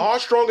they can. We are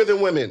stronger than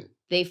women.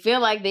 They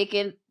feel like they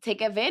can take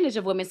advantage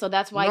of women, so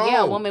that's why,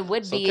 a woman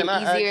would be an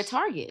easier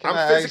target.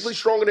 I'm physically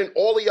stronger than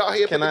all of y'all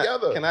here put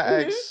together. Can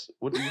I ask,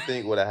 what do you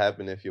think would have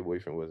happened if your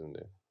boyfriend wasn't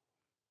there?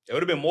 It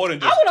would have been more than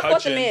just touching. I would have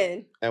fought the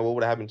man. And what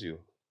would have happened to you?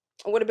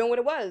 It would have been what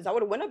it was. I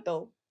would have went up,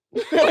 though.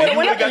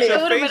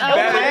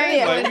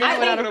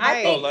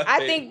 I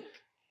think...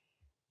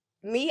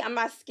 Me, I'm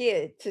not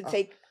scared to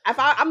take. If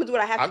I'm gonna do what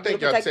I have to do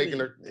to protect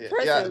me.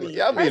 Personally,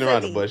 y'all beating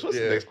around the bush. What's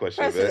the next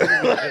question, man?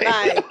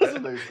 What's the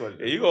next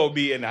question? You gonna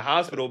be in the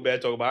hospital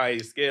bed talking about I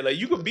ain't scared. Like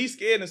you could be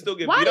scared and still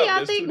get beat up. Why do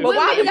y'all think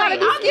women?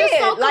 I'm just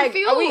so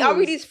confused. Are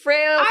we these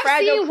frail,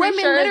 fragile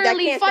creatures that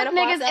can't stand up for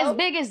women literally fuck niggas as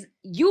big as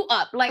you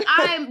up? Like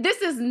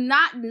this is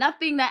not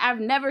nothing that I've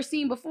never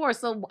seen before.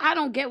 So I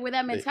don't get where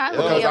that mentality.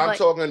 Because I'm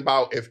talking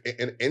about if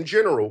in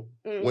general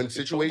when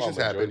situations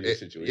happen.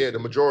 The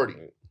majority.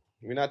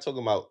 We're not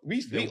talking about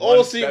we've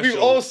all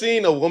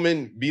seen a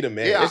woman beat a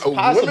man. Yeah, it's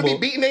possible. Women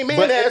be beating a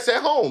man ass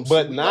at home.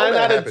 But 9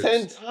 out of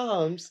 10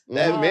 times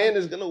that man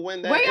is gonna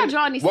win that. Where y'all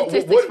drawing these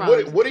statistics from?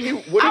 What are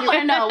you? I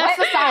want to know. What's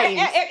the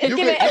science?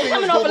 It's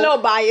coming off a little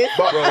biased.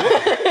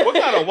 What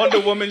kind of Wonder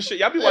Woman shit?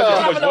 Y'all be watching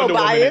too much Wonder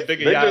Woman and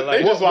thinking y'all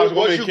like. Was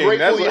you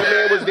grateful your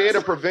man was there to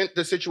prevent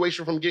the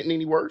situation from getting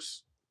any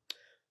worse?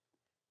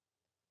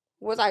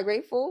 Was I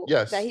grateful?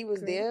 Yes. That he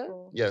was there?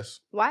 Yes.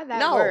 Why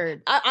that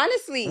word?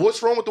 Honestly.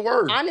 What's wrong with the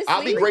word? Honestly.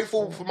 I'll be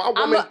grateful for my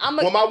woman.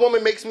 When my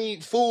woman makes me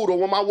food or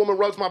when my woman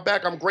rubs my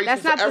back, I'm grateful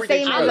for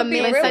everything. That's not the same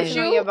as a man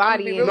touching your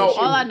body. No,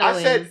 all I know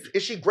I said,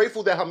 is she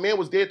grateful that her man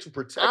was there to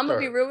protect her? I'm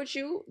going to be real with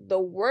you. The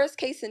worst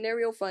case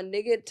scenario for a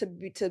nigga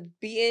to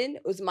be in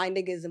was my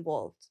niggas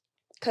involved.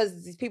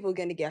 Because these people are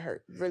gonna get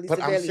hurt really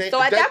severely.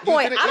 So at that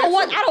point,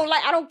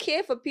 I don't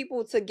care for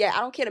people to get. I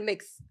don't care to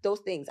mix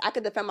those things. I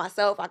could defend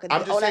myself. I could.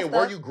 I'm just saying,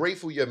 were you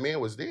grateful your man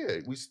was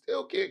there? We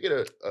still can't get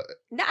a.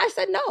 No, I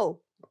said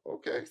no.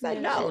 Okay. I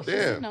said no. Oh,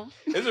 damn. No.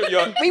 He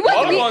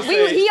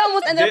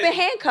almost ended up in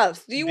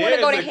handcuffs. Do you want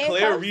to go to handcuffs?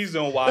 There's a clear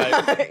reason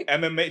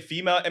why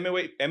female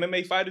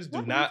MMA fighters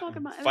do not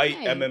fight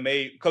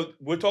MMA. Because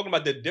we're talking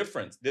about the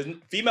difference.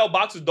 Female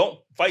boxers don't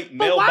fight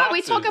male boxers. Why are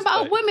we talking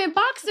about women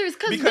boxers?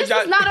 Because this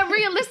is not a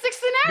realistic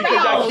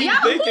scenario.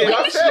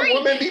 Y'all said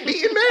women be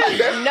beating men.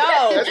 That's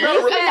not a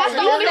realistic That's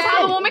the only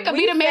time a woman can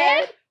beat a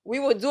man. We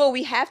will do what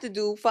we have to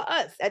do for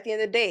us at the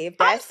end of the day. If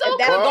that's going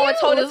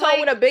toe to toe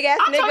with a big ass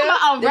nigga, I'm talking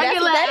about a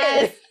regular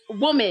ass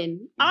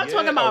woman. I'm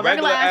talking about a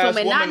regular ass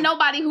woman, not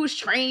nobody who's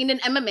trained in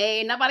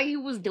MMA, nobody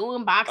who was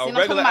doing boxing. I'm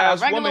talking about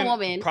a regular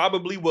woman.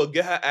 Probably will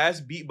get her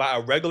ass beat by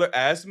a regular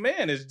ass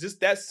man. It's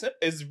just that simple.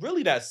 It's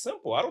really that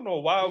simple. I don't know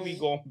why we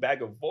going back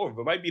and forth.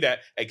 It might be that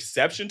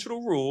exception to the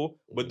rule,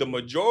 but the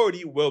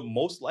majority will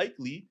most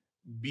likely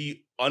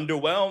be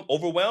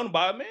overwhelmed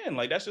by a man.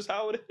 Like that's just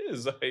how it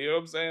is. Like, you know what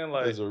I'm saying?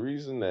 Like there's a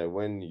reason that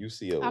when you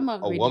see a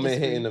woman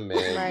hitting a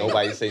man,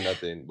 nobody say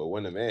nothing. But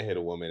when a man hit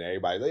a woman,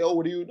 everybody's like, "Oh,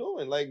 what are you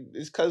doing?" Like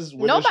it's because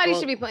nobody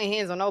should be putting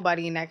hands on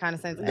nobody in that kind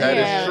of sense. That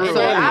is true.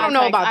 So I don't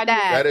know about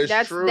that. That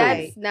is true.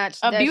 That's not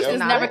abuse is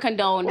never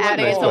condoned.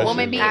 Whether it's a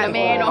woman beating a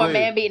man or a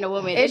man beating a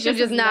woman, it should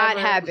just not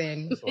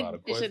happen.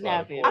 It shouldn't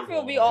happen. I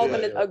feel we all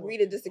gonna agree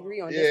to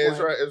disagree on this.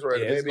 Yeah, it's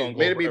right.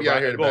 Maybe y'all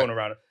hear going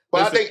around.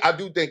 But I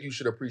do think you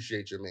should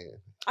appreciate your man.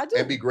 I do.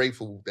 And be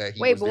grateful that he was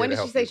there. Wait, but when did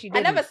she say she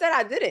didn't? I never said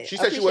I didn't. She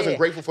said she wasn't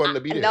grateful for him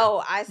to be there.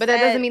 No, I said. But that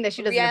doesn't mean that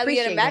she doesn't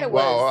appreciate him.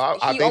 Well,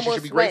 I think she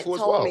should be grateful as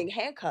well. He almost went to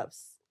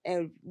handcuffs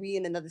and we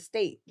in another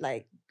state.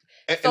 Like,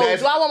 so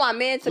do I want my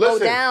man to go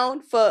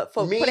down for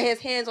putting his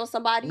hands on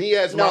somebody? Me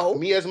as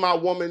my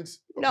woman's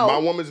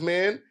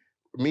man,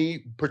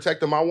 me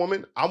protecting my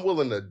woman, I'm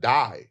willing to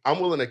die. I'm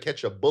willing to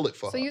catch a bullet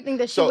for her. So you think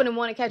that she wouldn't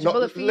want to catch a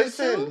bullet for you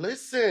too?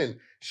 Listen.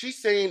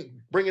 She's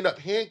saying bringing up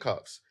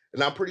handcuffs.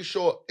 And I'm pretty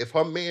sure if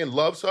her man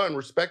loves her and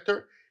respect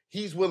her,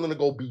 he's willing to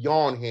go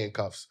beyond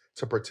handcuffs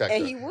to protect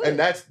her. He would. And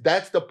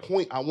that's the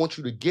point I want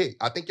you to get.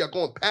 I think y'all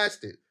going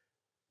past it.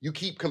 You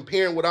keep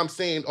comparing what I'm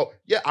saying. Oh,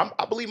 yeah,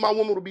 I believe my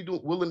woman will be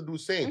willing to do the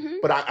same. Mm-hmm.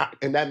 But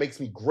and that makes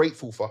me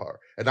grateful for her.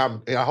 And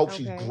I hope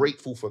she's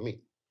grateful for me.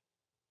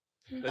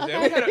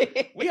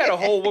 We had a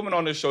whole woman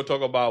on this show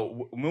talk about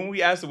when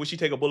we asked her would she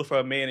take a bullet for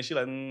a man, and she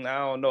like, I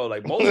don't know.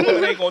 Like most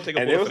women ain't gonna take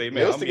a bullet for their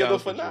man. They was together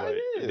for 9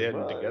 years. They're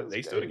together.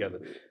 They still together.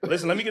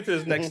 Listen, let me get to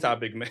this next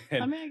topic, man.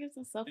 I mean, I guess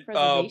it's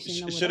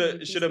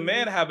self-preservation. Should a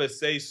man have a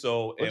say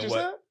so in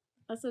what?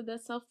 I said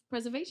that's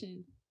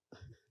self-preservation.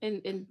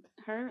 In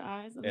her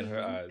eyes. In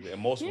her eyes, in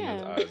most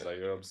women's eyes, like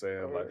you know what I'm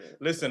saying. Like,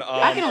 listen,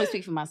 I can only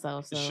speak for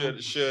myself. So.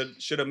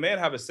 Should a man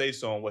have a say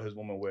so on what his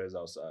woman wears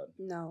outside?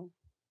 No.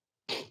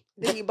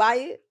 Did he buy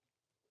it?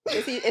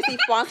 Is he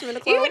sponsoring the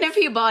clothes? Even if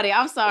he bought it,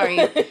 I'm sorry.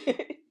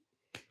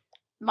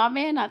 My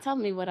man not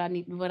telling me what I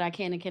need, what I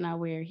can and cannot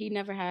wear. He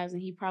never has,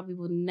 and he probably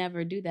will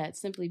never do that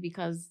simply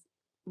because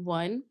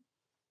one,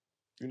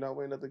 you're not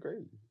wearing nothing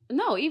crazy.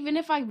 No, even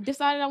if I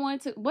decided I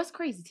wanted to, what's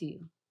crazy to you?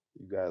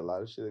 You got a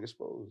lot of shit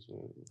exposed.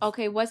 Man.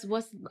 Okay, what's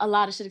a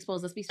lot of shit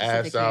exposed? Let's be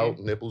specific. Ass out,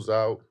 nipples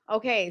out.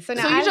 Okay, so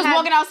now you're just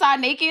walking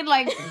outside naked,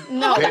 like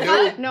no.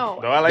 No,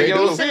 I like you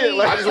don't see it.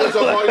 Like, I just went to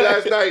a party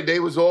last night. They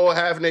was all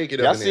half naked.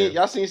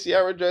 Y'all seen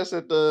Ciara dress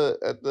at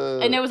the?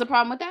 And there was a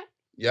problem with that.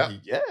 Yeah.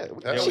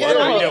 Her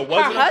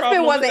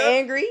husband wasn't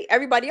angry.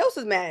 Everybody else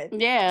was mad.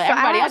 Yeah, so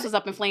everybody else was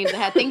up in flames and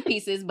had think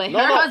pieces, but her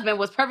husband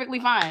was perfectly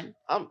fine.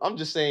 I'm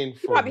just saying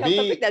for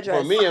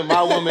me and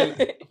my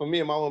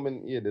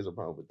woman, yeah, there's a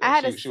problem with that. I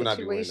had a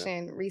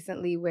situation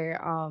recently where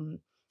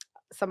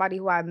somebody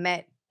who I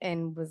met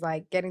and was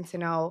like getting to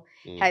know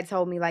had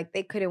told me like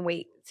they couldn't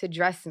wait to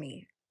dress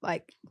me.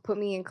 Like put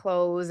me in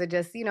clothes or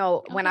just,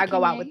 when I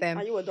go out with them.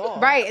 Are you a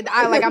dog? Right.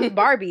 I'm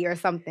Barbie or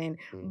something.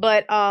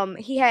 But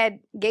he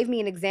gave me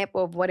an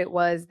example of what it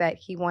was that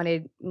he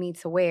wanted me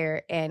to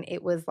wear. And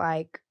it was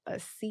like a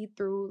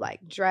see-through like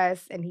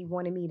dress. And he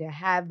wanted me to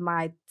have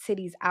my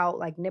titties out,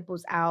 like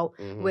nipples out,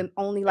 with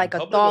only like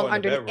a thong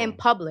under in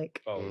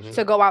public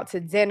to go out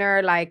to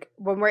dinner. Like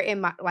when we're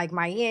in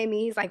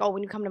Miami, he's like, oh,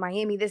 when you come to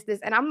Miami, this.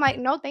 And I'm like,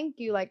 no, thank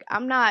you. Like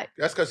I'm not.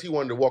 That's because he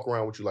wanted to walk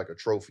around with you like a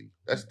trophy.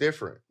 That's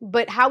different.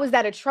 But how is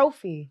that a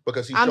trophy?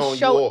 Because he's showing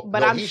you off.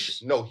 But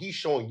he's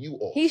showing you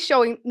off. He's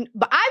showing,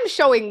 but I'm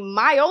showing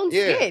my own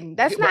skin.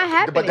 That's not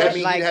happening. But that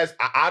means he has.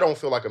 I don't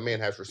feel like a man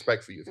has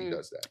respect for you if he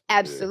does that.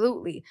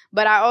 Absolutely. Yeah.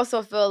 But I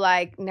also feel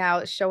like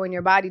now showing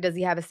your body, does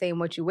he have a say in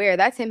what you wear?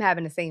 That's him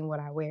having a say in what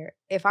I wear.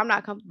 If I'm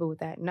not comfortable with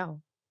that,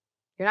 no.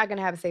 You're not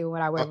gonna have a say in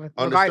what I wear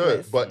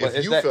regardless. But if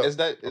is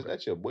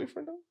that your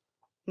boyfriend though?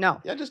 No.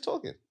 Y'all just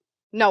talking.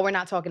 No, we're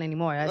not talking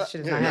anymore. That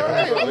shit is not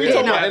happening. We're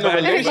talking about in a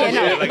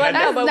relationship.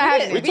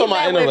 We're talking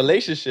about in a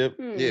relationship.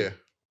 Yeah.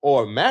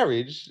 Or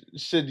marriage.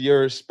 Should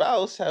your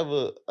spouse have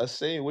a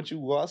say in what you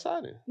go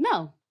outside in?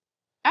 No.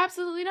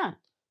 Absolutely not.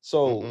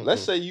 So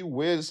let's say you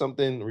wear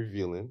something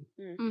revealing.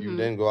 You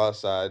then go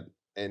outside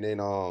and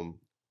then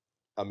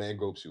a man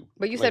gropes you.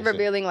 But you said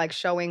revealing, like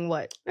showing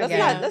what?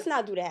 Let's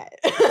not do that.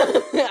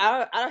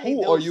 I don't hate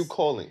Who are you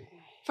calling?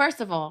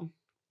 First of all,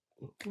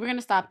 we're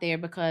gonna stop there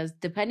because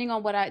depending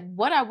on what I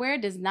wear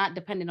does not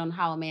depend on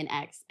how a man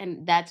acts,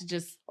 and that's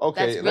just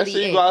okay. That's let's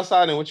really say you go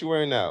outside and what you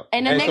wearing now,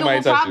 and the nigga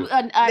will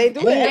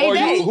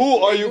probably who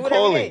are you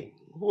calling?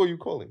 Who are you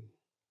calling?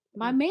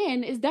 My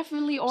man is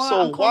definitely, or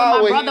I'm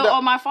calling my brother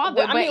or my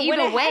father. But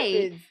either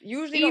way,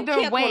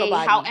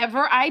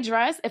 however I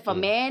dress, if a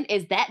man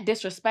is that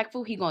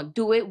disrespectful, he gonna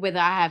do it whether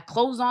I have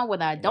clothes on,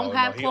 whether I don't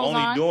have clothes on.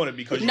 He's only doing it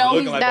because you're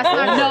looking like a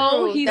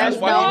whore. That's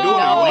why he's doing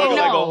it. You're looking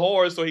like a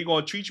whore, so he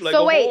gonna treat you like a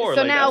whore.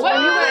 So now,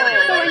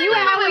 when you were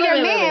out with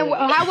your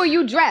man, how were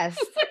you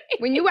dressed?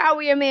 When you were out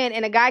with your man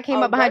and a guy came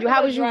up behind you,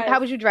 how was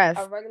you dressed?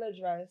 A regular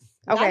dress.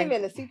 Okay. Not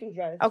even a see-through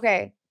dress.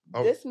 Okay.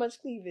 This much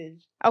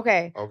cleavage.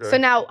 Okay. So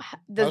now,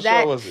 does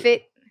that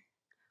fit?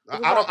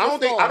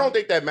 I don't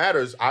think that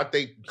matters. I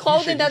think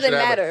clothing doesn't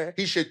matter.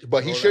 He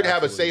should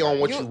have a say on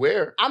what you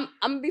wear. I'm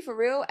gonna be for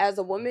real. As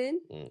a woman,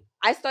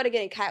 I started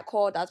getting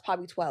catcalled. I was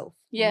probably 12.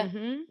 Yeah.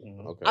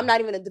 Okay. I'm not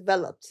even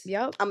developed.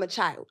 Yep. I'm a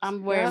child.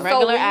 I'm wearing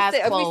regular ass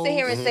clothes. If we sit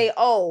here and say,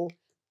 oh,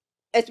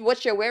 it's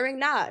what you're wearing,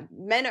 nah.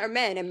 Men are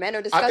men, and men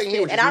are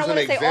disgusting. And I don't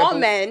want to say all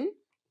men.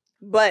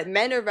 But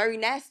men are very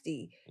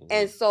nasty.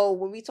 And so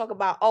when we talk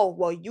about, oh,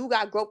 well, you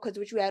got groped because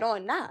what you had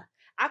on, nah.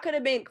 I could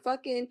have been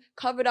fucking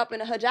covered up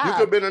in a hijab. You could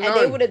have been a nun. And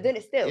they would have done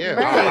it still. Yeah,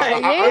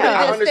 right.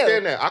 I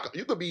understand that.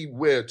 You could be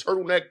wear a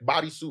turtleneck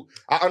bodysuit.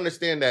 I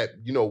understand that,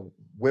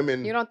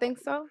 women. You don't think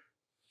so?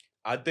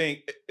 I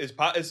think it's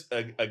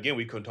again,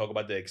 we couldn't talk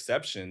about the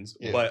exceptions,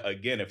 but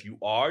again, if you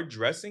are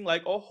dressing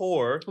like a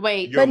whore,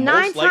 but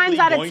 9 times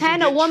out of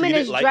 10, a woman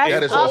is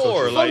dressed up,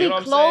 fully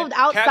clothed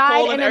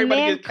outside, and a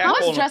man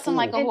what's dressing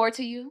like a whore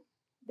to you?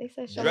 They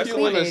said dressing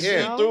in a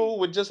see-through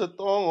with just a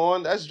thong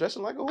on, that's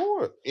dressing like a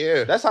whore.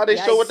 Yeah. That's how they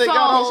show what they got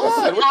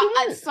outside. What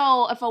you mean?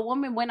 So if a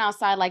woman went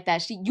outside like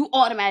that, you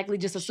automatically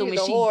just assume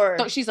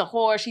she's a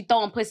whore. She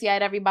throwing pussy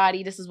at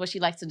everybody. This is what she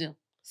likes to do.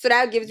 So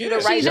that gives you the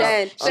right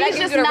then. She's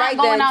just not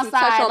going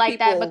outside like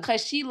that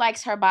because she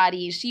likes her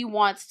body. She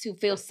wants to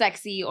feel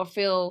sexy or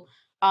feel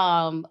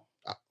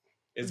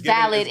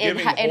valid in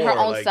her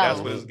own like, self. That's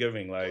what it's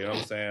giving. Like, you know what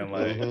I'm saying?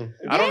 Like,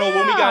 I don't know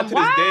when we got to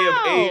this day of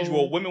age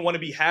where women want to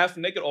be half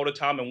naked all the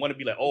time and want to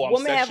be like, oh, I'm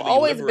women sexually have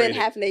always liberated.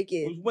 been half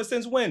naked.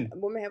 Since when?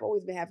 Women have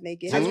always been half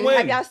naked. Since have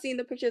when? Y'all seen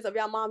the pictures of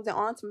y'all moms and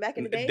aunts from back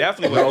in the day?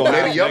 Definitely. No,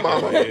 maybe your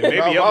mama. Maybe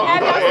your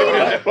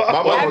mama.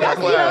 My mama got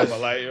class.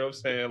 Like, you know what I'm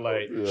saying?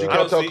 Like, she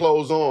kept her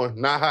clothes on,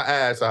 not her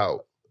ass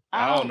out.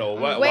 I don't know.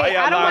 Wait,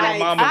 I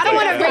don't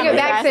want to bring it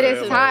back to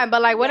this time,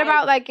 but like, what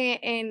about like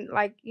in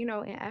like, you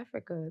know, in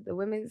Africa, the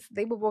women's,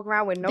 they would walk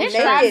around with no shirts.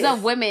 There's tribes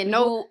of women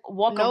who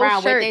walk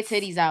around with their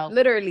titties out,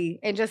 literally,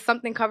 and just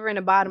something covering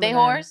the bottom. They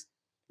whores.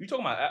 You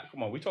talking about?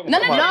 Come on, we talking. No.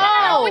 We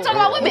talking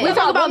about women. We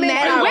talking about men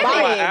and women.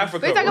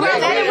 We talking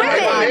about men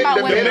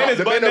and women.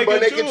 The men is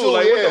butt naked too.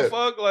 Like, what the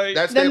fuck? Like,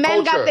 that's the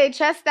men got their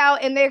chest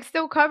out and they're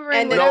still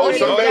covering. No,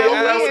 some they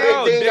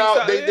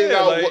out. They think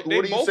out.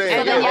 What are you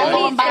saying? And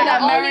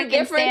the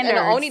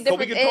only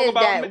difference is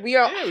that we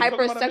are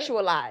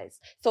hypersexualized.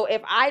 So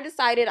if I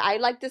decided I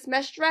like this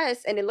mesh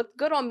dress and it looked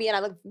good on me and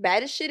I looked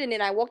bad as shit and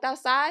then I walked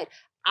outside,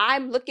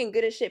 I'm looking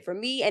good as shit for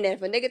me. And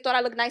if a nigga thought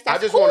I look nice,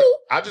 that's cool.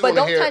 But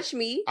don't touch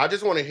me. I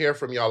just want to hear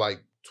from y'all like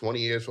 20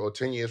 years or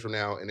 10 years from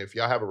now. And if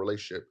y'all have a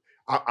relationship,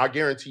 I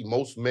guarantee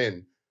most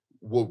men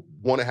will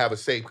want to have a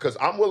say, because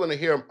I'm willing to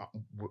hear,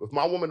 if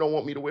my woman don't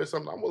want me to wear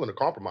something, I'm willing to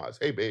compromise.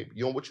 Hey, babe,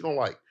 you know what you don't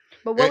like.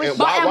 But at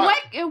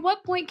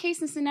what point, case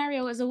and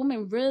scenario, is a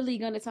woman really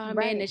gonna tell her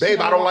man that babe,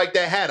 I don't like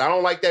that hat. I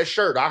don't like that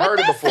shirt. I heard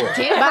it before. But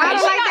I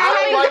don't like that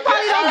hat. You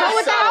probably don't go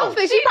with the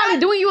outfit. She probably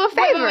doing you a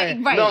favor. Right.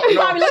 She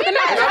probably looking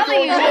at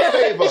telling you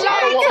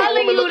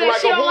that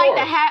she don't like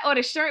the hat or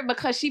the shirt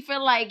because she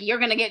feel like you're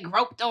gonna get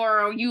groped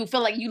or you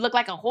feel like you look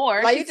like a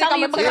whore. Like, she's telling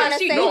you because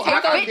she knows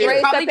your fit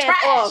is probably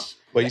trash.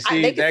 But you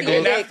see,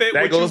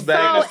 that goes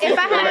back. So if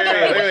I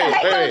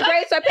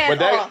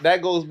had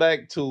that goes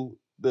back to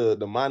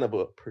the mind of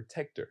a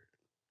protector.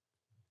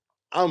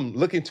 I'm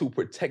looking to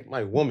protect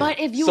my woman. But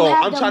if you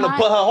I'm trying to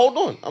put her, hold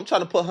on. I'm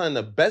trying to put her in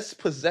the best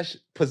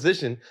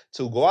position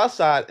to go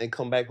outside and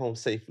come back home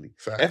safely.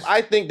 Facts. If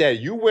I think that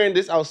you wearing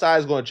this outside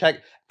is going to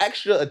attract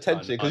extra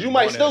attention, because you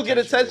might still get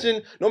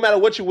attention no matter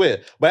what you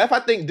wear. But if I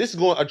think this is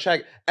going to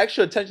attract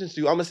extra attention to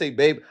you, I'm going to say,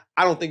 babe,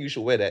 I don't think you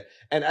should wear that.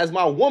 And as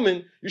my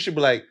woman, you should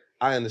be like,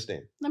 I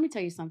understand. Let me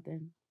tell you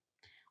something.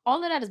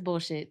 All of that is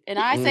bullshit. And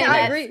I say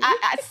that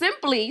I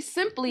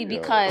simply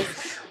because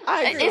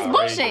it's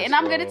bullshit. And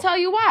I'm going to tell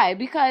you why.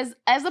 Because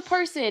as a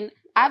person,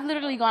 I've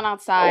literally gone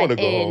outside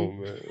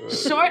in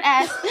short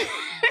ass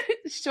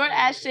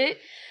shit,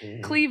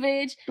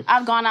 cleavage.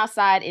 I've gone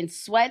outside in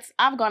sweats.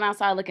 I've gone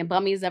outside looking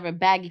bummy as ever,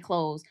 baggy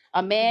clothes.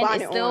 A man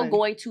is still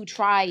going to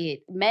try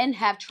it. Men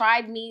have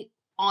tried me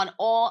on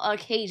all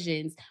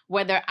occasions,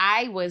 whether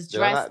I was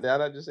dressed. Did I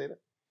not just say that?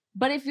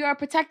 But if you're a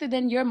protector,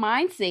 then your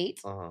mind state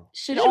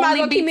should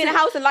only only be keep me in the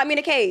house and lock me in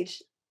a cage.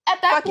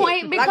 At that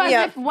point, because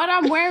if what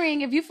I'm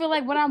wearing, if you feel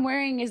like what I'm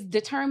wearing is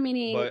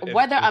determining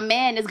whether a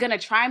man is gonna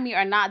try me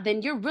or not,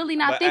 then you're really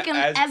not thinking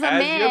as a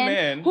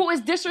man who is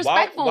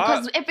disrespectful.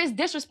 Because if it's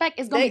disrespect,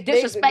 it's gonna be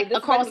disrespect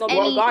across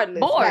any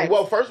board.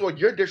 Well, first of all,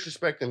 you're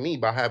disrespecting me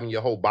by having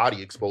your whole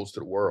body exposed to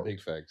the world. Big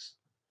facts.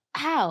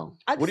 How?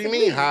 What do you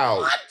mean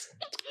how?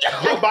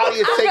 Your body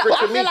is sacred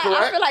to me, correct?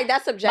 I feel like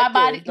that's subjective.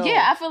 My body,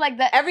 I feel like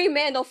that. Every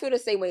man don't feel the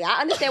same way.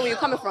 I understand where you're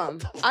coming from.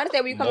 I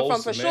understand where you're coming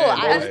from for sure.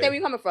 I understand where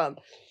you're coming from.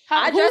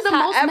 I dress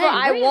however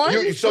I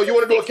want. So you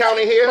want to do a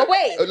counting here? But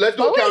wait. Let's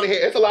do a counting here.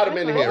 It's a lot of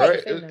men in here,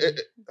 right?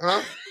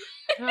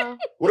 Huh?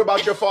 What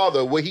about your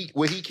father? Would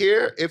he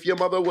care if your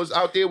mother was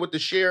out there with the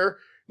sheer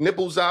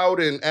nipples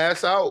out and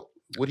ass out?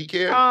 Would he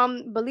care?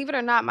 Believe it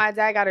or not, my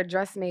dad got a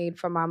dress made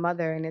for my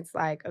mother, and it's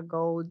like a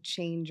gold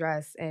chain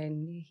dress,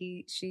 and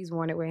she's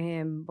worn it with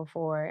him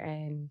before,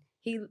 and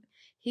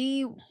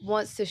he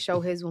wants to show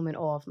his woman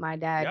off. My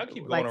dad. Y'all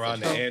keep going around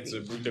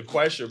the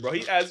question, bro.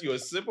 He asked you a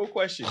simple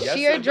question. Yes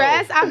sheer or no?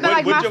 dress. I feel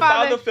like would your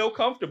father feel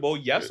comfortable?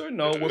 Yes or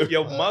no with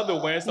your mother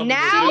wearing something?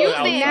 Now use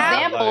the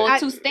example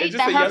to state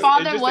that her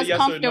father was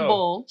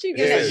comfortable. She used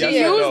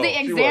the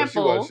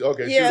example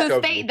to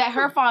state that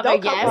her father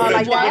was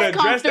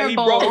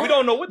comfortable. We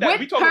don't know what that.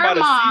 We talking about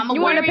mom.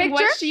 You want a picture?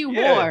 What she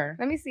wore.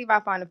 Let me see if I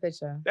find a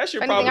picture. That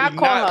should probably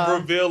not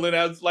revealing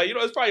as like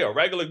it's probably a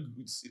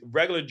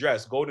regular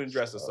dress, golden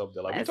dress or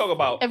something. Like we talk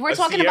about. If we're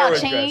talking about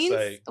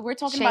chains, we're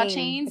talking about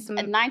chains.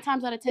 9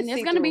 times out of 10,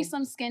 there's gonna be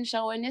some skin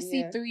showing. It's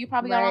see through. You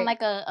probably got on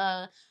like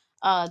a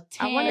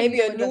tan, maybe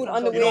a nude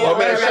underwear. You know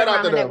what, shout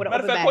out to them.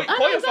 Matter of fact,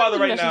 call your father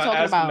right now and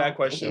ask him that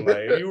question. Like,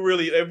 if you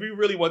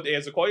really want the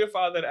answer, call your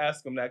father and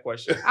ask him that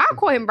question. I'll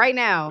call him right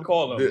now.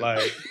 Call him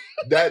like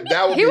that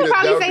would he would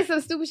probably say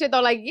some stupid shit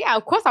though, like, yeah,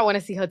 of course I want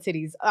to see her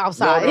titties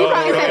outside. He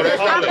probably said,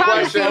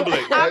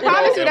 I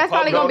promise you that's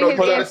probably gonna be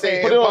his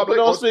answer. Put it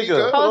on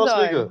speaker.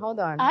 Hold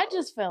on. I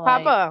just feel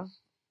like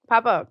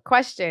Papa,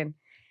 question.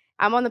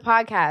 I'm on the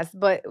podcast,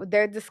 but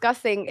they're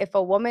discussing if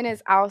a woman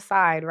is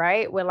outside,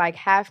 right, with like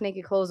half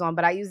naked clothes on.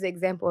 But I use the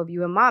example of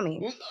you and mommy.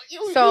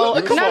 No.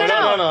 I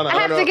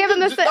have to give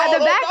him the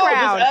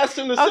background. Just ask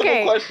him the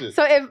simple question.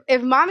 So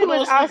if mommy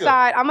was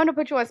outside, I'm gonna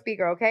put you on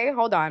speaker. Okay,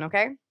 hold on.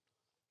 Okay.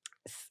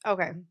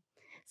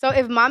 So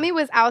if mommy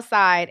was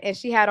outside and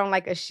she had on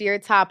like a sheer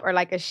top or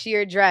like a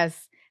sheer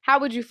dress, how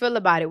would you feel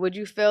about it? Do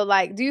you feel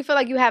like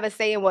you have a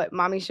say in what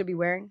mommy should be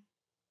wearing?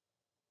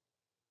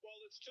 Well,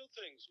 it's two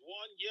things.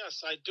 One,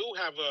 yes, I do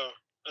have a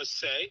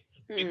say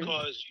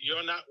because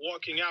you're not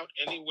walking out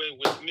anyway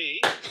with me.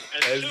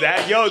 And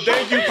Thank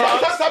you,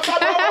 Pops.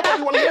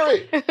 You want to hear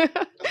it?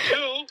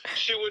 Two,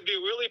 she would be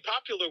really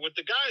popular with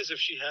the guys if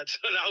she had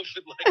an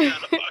outfit like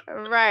that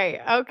on.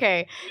 Right.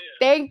 Okay. Yeah.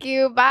 Thank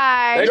you.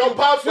 Bye. Yo,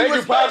 Pops, we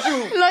respect you.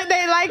 Look,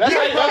 they like That's you.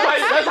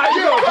 that's how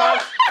you doing,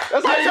 Pops.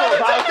 That's how you doing,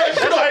 Pops.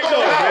 That's how you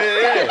doing.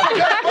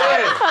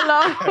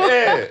 Hello.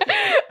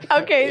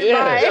 Yeah. Okay.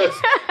 Bye.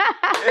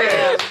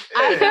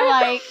 I feel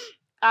like.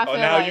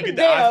 Now like, you get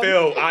the I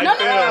feel. Like,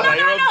 you know what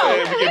I'm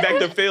saying? We get back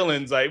to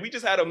feelings. Like, we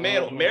just had a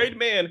married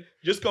man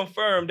just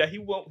confirm that he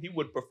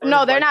would prefer.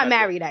 No, they're not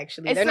married,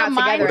 actually. They're not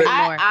together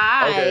anymore.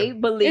 I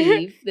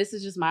believe, this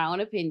is just my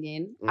own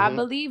opinion, I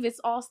believe it's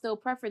all still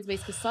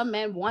preference-based because some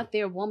men want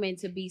their woman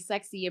to be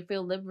sexy and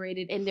feel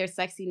liberated in their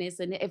sexiness.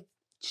 And if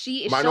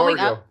she is showing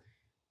up...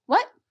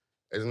 What?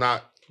 It's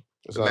not...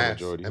 It's not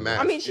majority.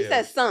 I mean, she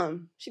said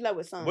some. She led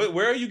with some.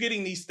 Where are you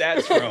getting these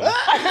stats from? Where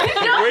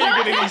are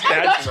you getting these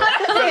stats from?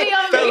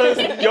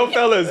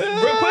 fellas,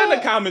 put in the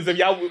comments if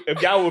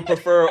y'all would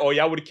prefer or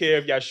y'all would care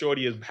if y'all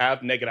shorty is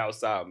half naked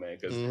outside, man.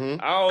 Because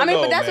I mean,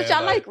 but that's what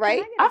y'all like,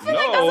 right? I feel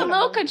like that's a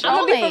little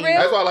controlling.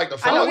 That's why I like the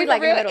fellas. I know we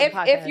like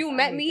if you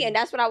met me and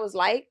that's what I was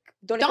like,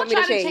 don't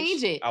try to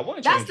change it. I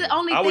wouldn't. That's the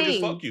only thing. I would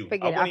just fuck you.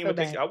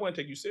 I wouldn't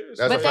take you serious.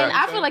 But then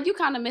I feel like you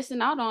kind of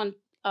missing out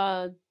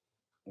on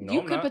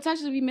you could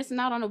potentially be missing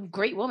out on a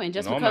great woman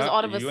just because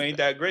all of us. You ain't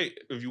that great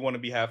if you want to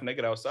be half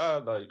naked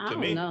outside. Like to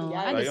me,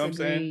 I disagree. You know what I'm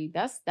saying?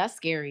 That's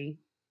scary.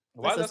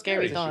 Why that's a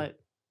scary thought.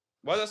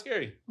 Why is that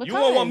scary? Because you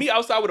won't want me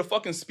outside with a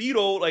fucking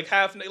Speedo, like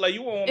half naked. Like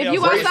you won't want me outside.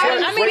 If you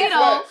outside, I mean,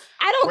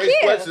 I don't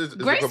care.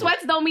 Gray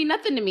sweats don't mean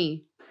nothing to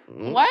me.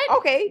 What?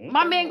 Okay,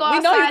 my man go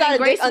outside in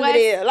gray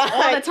sweats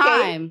all the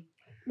time.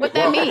 What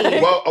that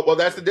mean? Well,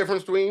 that's the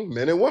difference between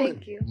men and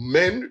women.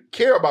 Men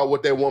care about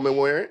what their woman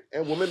wearing,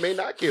 and women may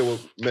not care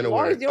what men are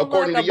wearing.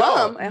 According to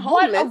y'all,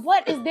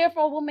 what is there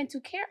for a woman to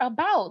care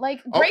about?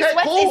 Like gray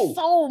sweats is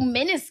so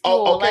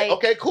minuscule.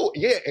 Okay, cool.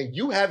 Yeah, and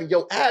you having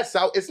your ass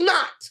out, it's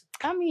not.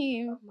 I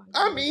mean,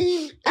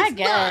 I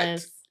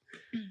guess.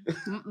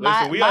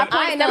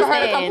 I ain't never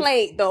heard a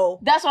complaint though.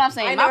 That's what I'm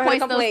saying. My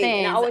point still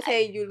stands. I always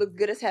say you look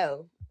good as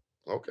hell.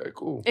 Okay,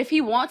 cool. If he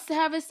wants to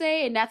have a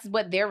say and that's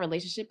what their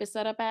relationship is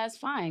set up as,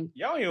 fine.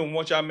 Y'all don't even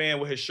want y'all man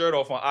with his shirt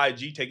off on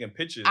IG taking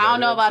pictures. I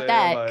don't know about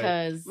that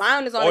because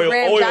mine is on the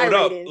gram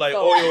gyrated.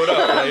 Oiled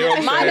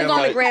up. Mine is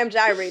on the gram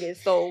gyrated,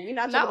 so we're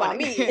not talking about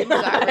me.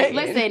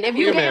 Listen, if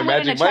you get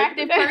with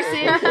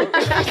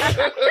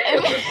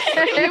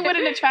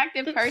an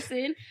attractive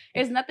person,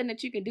 there's nothing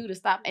that you can do to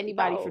stop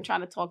anybody from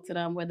trying to talk to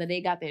them, whether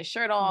they got their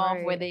shirt off,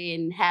 whether they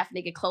in half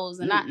naked clothes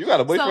or not. You got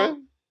a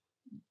boyfriend?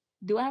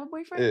 Do I have a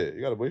boyfriend? Yeah,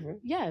 you got a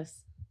boyfriend? Yes.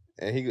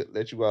 And he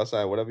let you go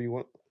outside whatever you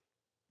want?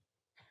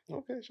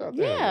 Okay, shout out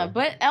to him. Yeah,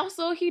 but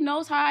also he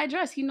knows how I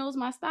dress. He knows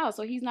my style.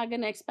 So he's not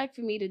going to expect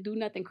for me to do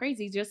nothing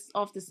crazy just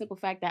off the simple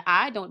fact that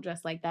I don't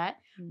dress like that.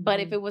 Mm-hmm. But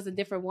if it was a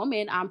different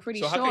woman, I'm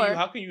pretty sure.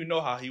 How can you know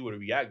how he would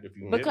react if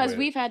you Because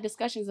we've had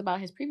discussions about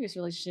his previous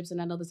relationships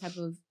and I know the type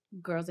of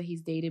girls that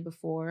he's dated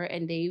before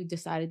and they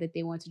decided that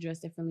they wanted to dress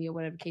differently or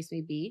whatever the case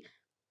may be.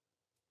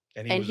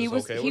 And he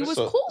was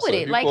cool with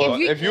it. Like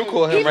if you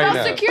call him right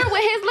now, he felt secure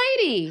with his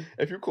lady.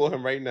 If you call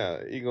him right now,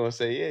 he gonna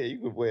say, "Yeah, you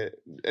could wear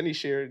any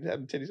shirt, have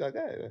titties like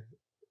that."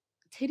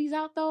 Titties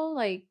out though,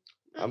 like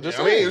I'm just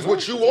saying, I mean, it's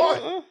what you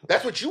want.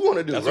 That's what you want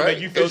to do, That's right? What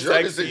make you feel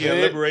sexy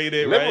and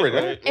liberated,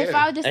 right? If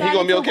I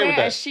decided to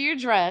wear a sheer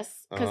dress,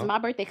 because my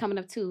birthday coming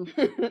up too,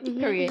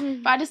 period.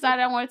 If I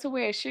decided I wanted to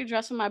wear a sheer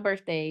dress for my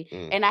birthday,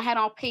 and I had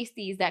on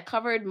pasties that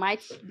covered my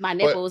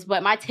nipples,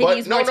 but my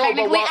titties were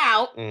technically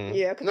out.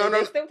 Yeah,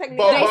 they're still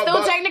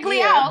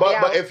technically out.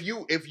 But if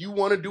you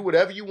want to do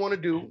whatever you want to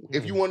do,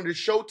 if you wanted to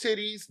show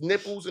titties,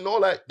 nipples, and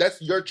all that,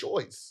 that's your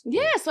choice.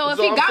 Yeah. So if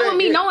he got with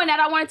me knowing that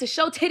I wanted to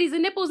show titties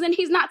and nipples, then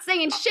he's not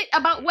saying shit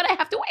about what I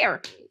have to wear.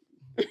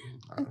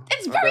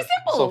 It's very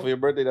simple. So for your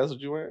birthday, that's what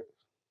you wear?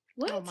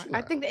 What?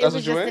 I think that it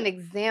was just an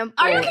example.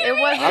 Are you kidding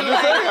me? I'm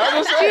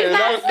just saying. She's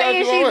not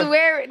saying she's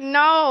wearing.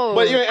 No.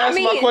 But you ain't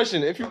answer my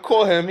question. If you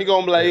call him, he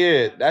gonna be like,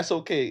 "Yeah, that's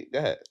okay." Go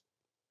ahead.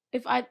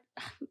 If I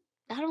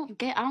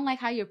don't like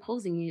how you're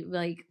posing it.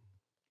 Like,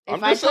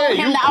 if I told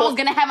him that I was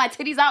gonna have my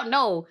titties out,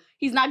 no,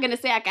 he's not gonna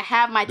say I can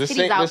have my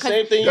titties out. The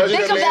same thing.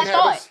 Think of that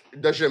thought.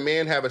 Does your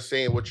man have a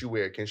say in what you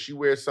wear? Can she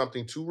wear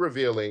something too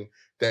revealing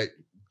that,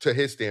 to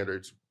his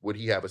standards, would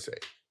he have a say?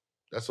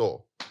 That's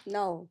all.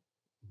 No.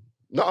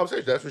 No, I'm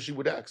saying that's what she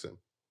would ask him.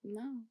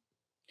 No.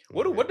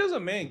 What does a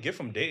man get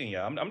from dating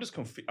y'all? I'm just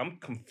I'm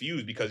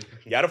confused because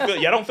y'all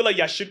don't feel like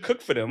y'all should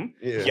cook for them.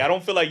 Yeah. Y'all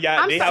don't feel like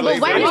y'all they have Wait,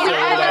 a relationship.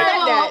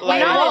 I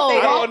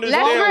don't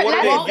understand what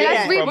are they let's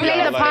getting from replay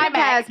y'all. the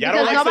podcast Y'all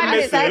don't because like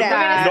nobody submissive. said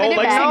that. You don't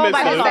like Nobody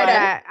submissive. said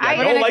that.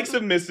 Y'all don't like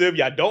submissive.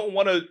 Y'all don't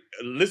want to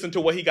listen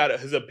to what he got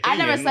his opinion. I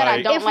never said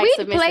I don't If like we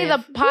submissive. play the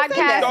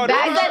podcast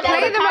back,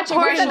 play the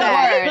recording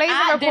back. Play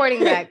the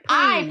recording back.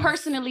 I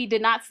personally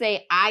did not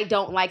say I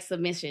don't like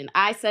submission.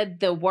 I said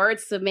the word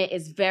submit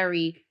is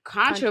very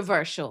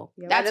controversial.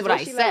 Yeah, That's what I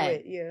she led said.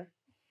 with, yeah.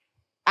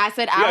 I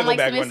said I don't like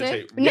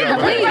submissive.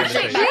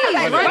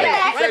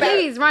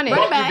 Please run it.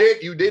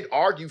 But you did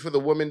argue for the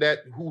woman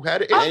who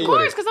had it. Of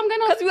course, because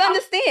we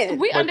understand.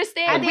 We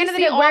understand. At the end of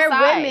the day, we're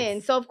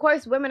women, so of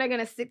course women are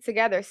gonna stick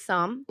together.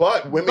 Some,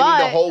 but women need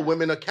to hold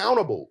women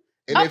accountable.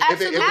 And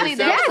if it sounds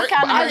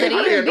I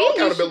had no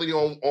accountability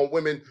on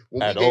women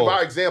when we gave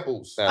our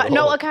examples.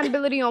 No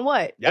accountability on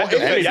what?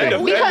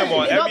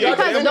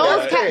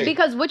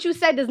 Because what you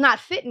said does not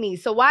fit me.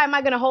 So why am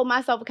I going to hold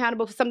myself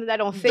accountable for something that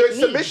don't fit me?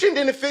 The submission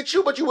didn't fit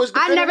you, but you was.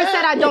 I never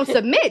said I don't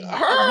submit.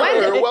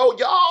 Well,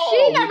 y'all.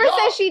 She never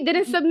said she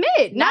didn't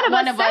submit. None of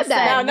us said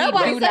that.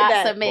 Nobody said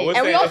that. Submit.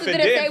 And we also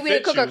didn't say we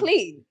didn't cook or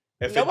clean.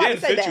 If it didn't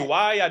fit you,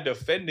 why are y'all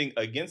defending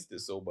against it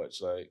so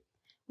much? Like.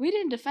 We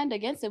didn't defend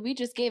against it. We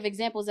just gave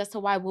examples as to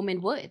why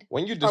women would.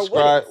 When you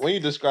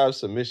describe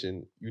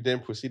submission, you then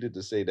proceeded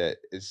to say that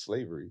it's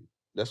slavery.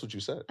 That's what you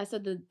said. I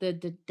said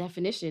the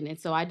definition, and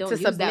so I don't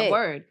use that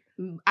word.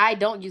 I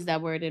don't use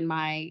that word in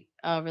my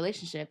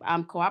relationship.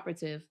 I'm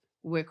cooperative.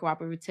 We're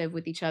cooperative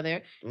with each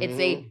other. Mm-hmm. It's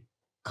a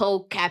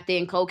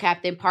co-captain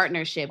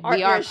partnership.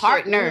 We are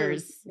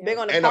partners. Big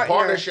on the and partner. A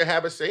partner should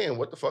have a say in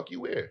what the fuck you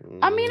wear.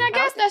 I mean, I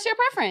guess that's your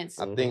preference.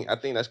 I think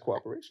that's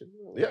cooperation.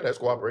 Yeah, that's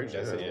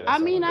cooperation. I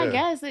mean, I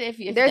guess if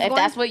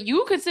that's what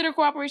you consider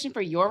cooperation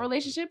for your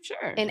relationship,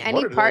 sure. In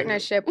any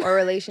partnership or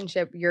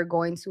relationship, you're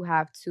going to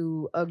have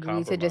to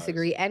agree to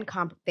disagree and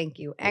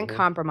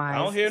compromise. I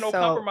don't hear no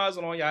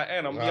compromising on y'all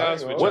end. I'm gonna be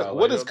honest with you.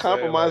 What is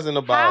compromising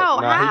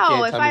about?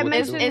 How? If I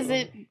mention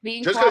isn't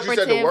being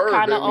cooperative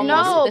kind of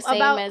almost the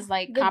same as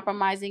like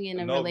compromising in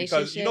a relationship?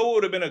 Because you know what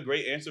would have been a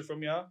great answer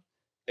from y'all?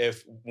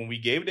 If when we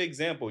gave the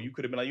example, you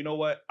could have been like, you know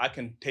what? I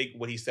can take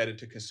what he said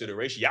into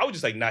consideration. Y'all was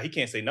just like, nah, he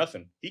can't say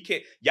nothing. He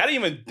can't. Y'all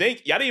didn't even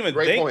think. Y'all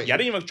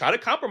didn't even try to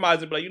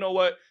compromise it. But like, you know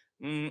what?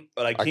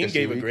 Like King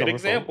gave a great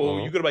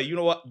example. You could have like, you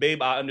know what,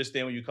 babe? I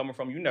understand where you're coming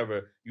from. You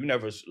never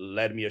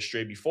led me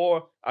astray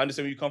before. I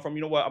understand where you come from.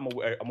 You know what? I'm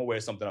gonna wear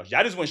something else.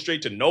 Y'all just went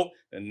straight to nope,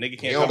 and nigga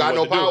can't. You don't got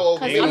no power.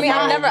 I mean,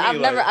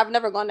 I've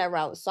never gone that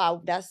route.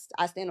 So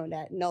I stand on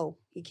that. No,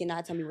 he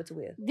cannot tell me what to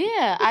wear.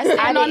 Yeah, I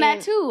stand on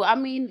that too. I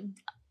mean.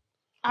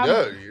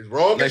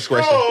 Wrong. Next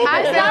question.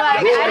 I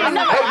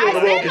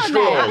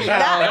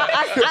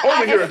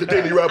Only here at the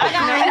Daily Rapper.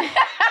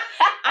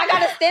 I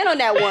gotta stand on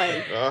that one.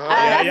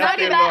 I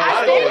stand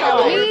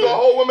on. The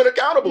whole woman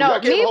accountable. No,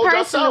 me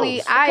personally,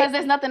 because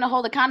there's nothing to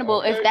hold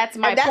accountable. If that's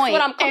my that's point,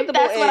 what I'm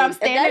comfortable that's what I'm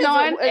standing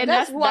on, and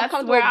that's who I'm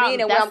comfortable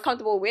being and what I'm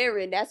comfortable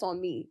wearing. That's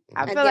on me.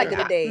 I feel like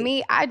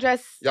I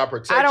dress. Y'all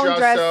protect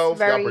yourself.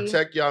 Y'all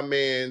protect y'all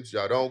mans.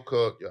 Y'all don't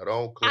cook. Y'all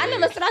don't clean. I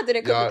never said I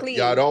didn't cook or clean.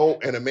 Y'all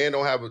don't, and a man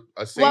don't have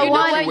a say. Well,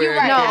 you're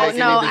right.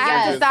 No, I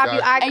have to stop you.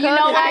 And you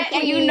know what?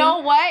 And you know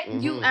what?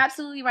 You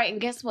absolutely right.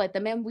 And guess what? The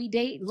men we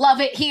date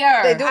love it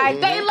here. They do.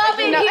 They love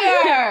it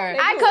here.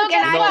 I cook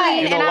and I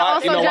clean, and I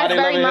also dress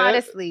very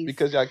modestly.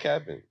 Because y'all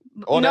capping.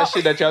 All that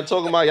shit that y'all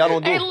talking about, y'all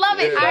don't do. They love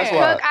it.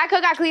 I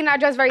cook, I clean, I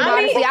dress very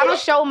modestly. I don't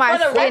show my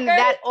skin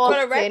that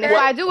often. If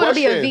I do, it'll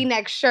be a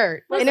V-neck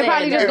shirt, and it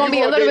probably just gonna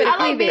be a little bit of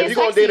cleavage. If you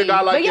gonna date a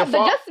guy like your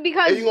father, just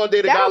because you gonna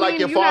date a guy like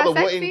your father,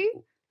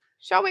 wouldn't.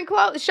 Showing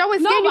clothes, showing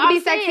skin, you can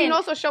be sexy, and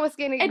also show a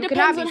skin. It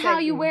depends on how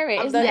you wear it.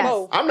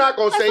 I'm not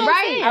gonna say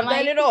right. I've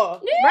done it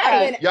all.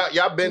 Right.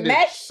 Y'all been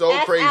so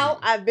crazy.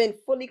 I've been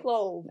fully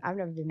clothed. I've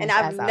never been. And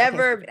I've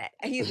never.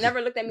 He's never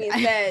looked at me and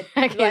said,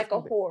 "You like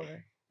a whore."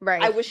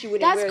 Right. I wish you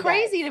wouldn't. That's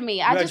crazy to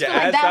me. I just feel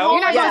like that whole.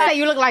 You're not gonna say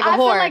you look like a whore. I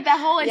feel like that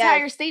whole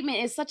entire statement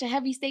is such a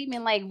heavy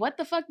statement. Like, what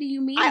the fuck do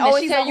you mean? I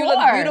always say you look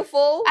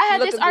beautiful. I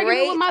had this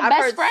argument with my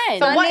best friend.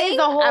 So what is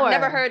a whore? I've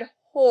never heard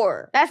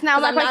whore. That's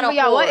not my question for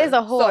y'all. What is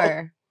a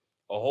whore?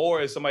 A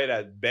whore is somebody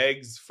that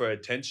begs for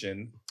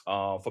attention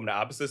from the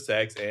opposite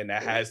sex and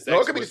that has sex. No,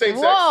 it could be the same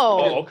sex.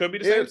 Whoa. It could be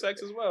the same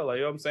sex as well. Like,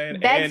 you know what I'm saying?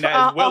 And that is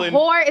willing. A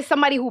whore is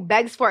somebody who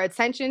begs for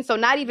attention. So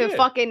not even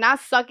fucking,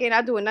 not sucking,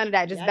 not doing none of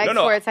that. Just begs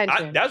for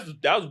attention. That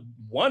was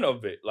one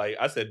of it. Like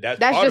I said, that's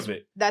part of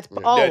it.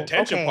 The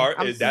attention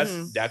part is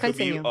that could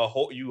be a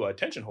whole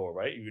attention whore,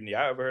 right?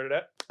 Y'all ever heard of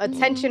that?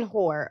 Attention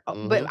whore.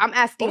 But I'm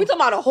asking. We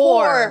talking about a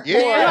whore.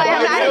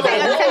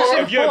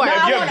 If you're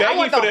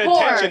begging for the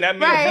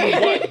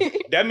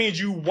attention, that means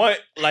you want,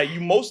 like, you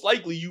most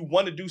likely you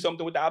want to do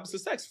something with the opposite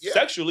sex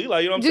sexually.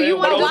 Like, you know what I'm saying? Do you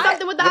want to do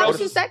something with the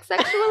opposite sex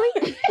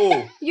sexually?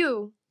 Who?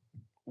 You.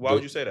 Why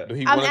would you say that?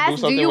 I'm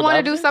asking, do you want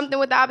to do something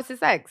with the opposite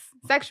sex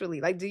sexually?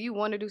 Like, do you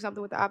want to do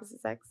something with the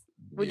opposite sex?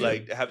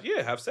 like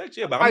have sex.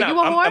 Yeah, but Are I'm you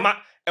not. a whore?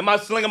 Am I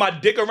slinging my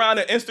dick around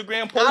an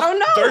Instagram post? I don't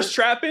know. Thirst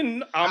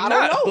trapping? I'm I don't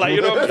not. know. Like,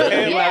 you know what I'm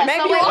saying? Yeah, Like, maybe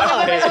so you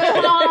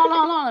are.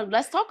 hold on.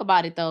 Let's talk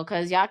about it though,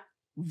 because y'all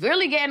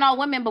really getting all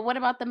women, but what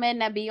about the men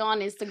that be on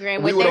Instagram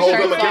We with would their hold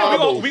shirts them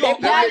accountable. off? we gon'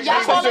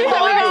 Y'all call them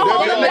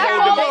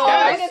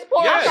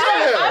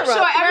I'm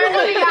sure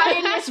everybody out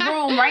in this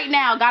room right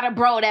now got a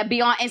bro that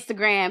be on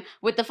Instagram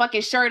with the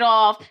fucking shirt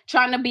off,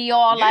 trying to be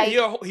all yeah, like he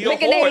a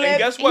licking their whore. And lips.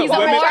 guess what? he's a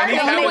Women, whore. and he's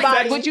having Anybody.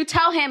 sex. Would you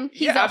tell him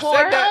he's Yeah, a I've whore?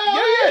 said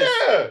that.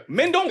 Yes.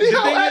 Men don't. The See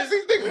how thing ass is,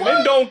 these niggas men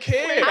work? don't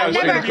care. I've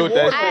Like, never- women be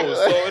warful,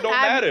 so it don't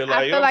I matter.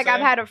 Like, you know feel what like I'm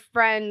I've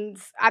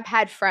saying?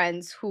 had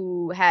friends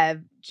who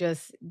have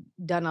just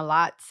done a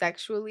lot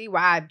sexually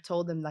where I've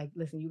told them like,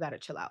 listen, you got to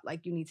chill out.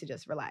 Like you need to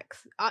just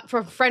relax.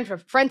 For friend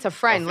to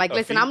friend. Like,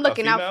 listen, I'm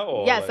looking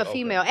out. Yes, a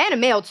female and a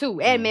male too,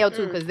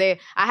 because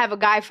I have a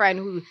guy friend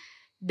who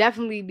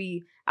definitely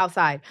be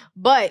outside,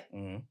 but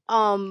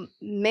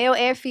male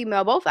and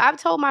female both. I've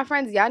told my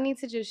friends, y'all need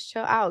to just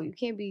chill out. You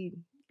can't be.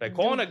 Like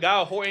calling a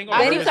guy a whore ain't gonna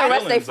They hurt need his to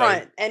rest their feelings, like-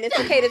 front, and it's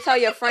okay to tell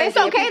your friends. It's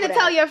and okay people to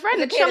tell that. your friend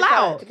to It's okay chill tell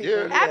out. to people,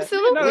 Yeah.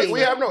 Absolutely.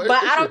 We have no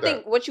But issue I don't with that.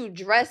 think what you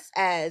dress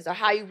as or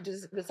how you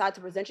just decide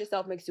to present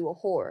yourself makes you a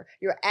whore.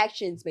 Your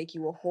actions make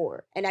you a whore,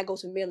 and that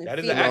goes for male and That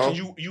is female. an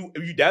action.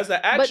 You that's an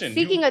But action.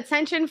 seeking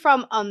attention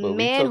from a we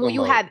man who talking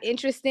you about- have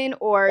interest in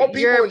or Or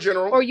people in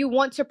general. or you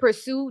want to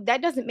pursue,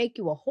 that doesn't make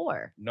you a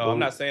whore. No, I'm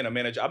not saying a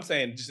manager. I'm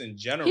saying just in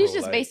general. He's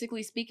just like,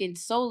 basically speaking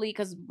solely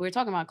because we're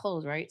talking about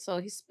clothes, right? So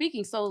he's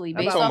speaking solely I'm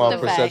based talking off about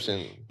the fact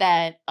perception.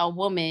 that a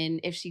woman,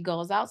 if she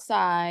goes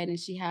outside and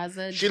she has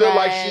a She look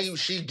like dress,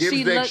 she gives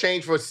she the look-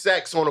 exchange for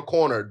sex on a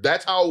corner.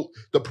 That's how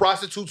the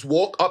prostitutes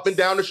walk up and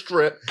down the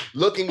strip,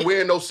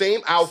 wearing those same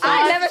outfits.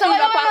 I never So seen wait,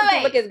 a wait, prostitute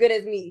wait. look as good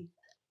as me.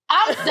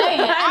 I'm saying,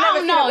 I never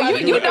don't know. seen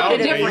a You prostitute. know the I don't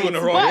difference. You in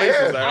the wrong but-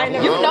 places. I Like,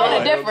 know You know the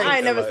like, difference. I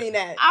ain't never like- seen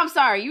that. I'm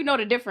sorry, you know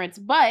the difference.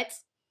 But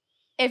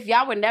if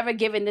y'all were never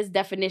given this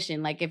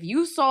definition, like if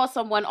you saw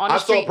someone on the I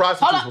saw street,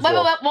 prostitutes hold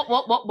on,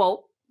 before.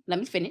 whoa. Let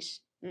me finish.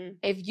 Mm.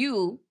 If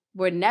you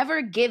were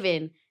never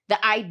given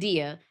the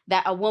idea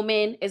that a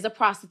woman is a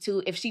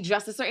prostitute if she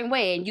dressed a certain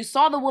way, and you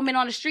saw the woman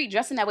on the street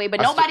dressing that way,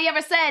 but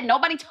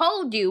nobody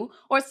told you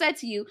or said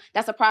to you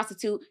that's a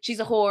prostitute, she's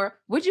a whore,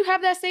 would you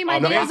have that same Oh,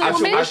 idea no, as a I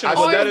woman? still- I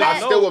Or is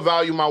that- still would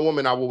value my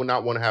woman. I would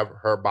not want to have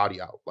her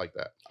body out like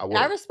that. I would. And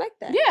I respect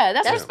that. Yeah,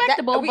 that's That's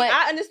respectable, but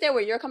I understand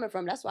where you're coming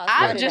from. That's why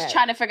I'm just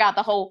trying to figure out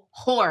the whole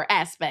whore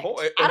aspect.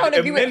 I don't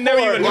agree with men never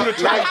even whore. knew the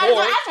term Like- whore.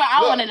 That's what I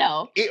Look, want to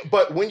know.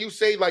 But when you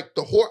say like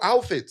the whore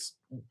outfits,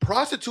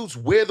 prostitutes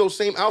wear those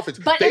same outfits.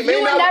 But They if may you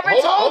were not- never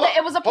hold on, told hold that on,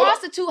 it was a hold on,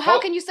 prostitute, how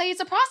hold- can you say it's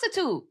a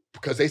prostitute?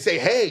 Because they say,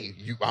 "Hey,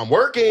 I'm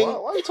working." Why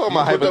are you talking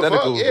about What the fuck?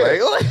 hypotheticals?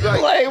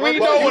 Yeah. Like, we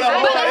know what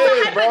a But that's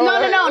whore a is,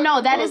 bro.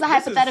 No. That is a This is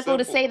hypothetical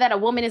to simple. say that a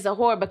woman is a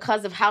whore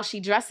because of how she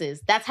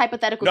dresses. That's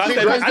hypothetical. No, too,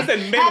 I because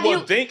said men have will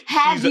you- think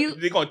have you-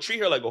 they're gonna treat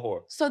her like a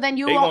whore. So then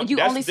you They won't, gon- you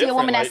that's only see a different,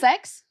 woman like- at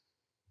sex?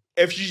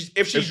 If she's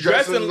dressing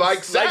dressing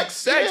like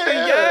sex, then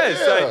yeah, yes.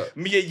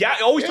 yeah. Like,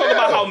 y'all always talk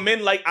about Yeah. how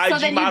men like IG So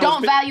then you models.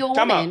 don't value a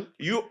Time out. woman.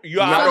 You So I then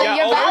got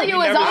your older, value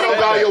you is never I only- don't said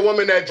value a that.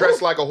 woman that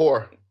dressed like a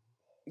whore.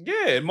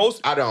 Yeah,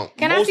 most I don't.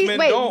 Can I most see? men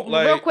Wait, don't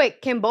like. real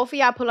quick. Can both of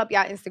y'all pull up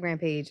y'all Instagram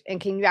page and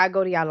can y'all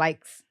go to y'all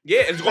likes?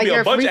 Yeah, it's gonna Like be a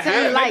your bunch of recently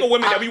half naked liked-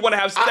 women that we want to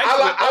have sex with.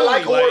 I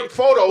like only, whore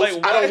photos.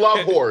 like, I don't what?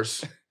 love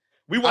whores.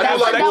 We want I to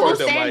do have like That's a sex double with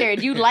them. standard.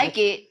 Like, You like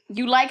it.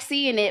 You like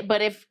seeing it,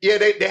 but if Yeah,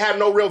 they have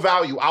no real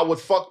value. I would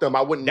fuck them.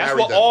 I wouldn't that's marry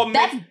what them. all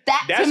men.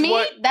 that That's to me,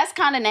 what- that's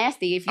kind of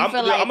nasty. If you I'm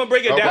feel like gonna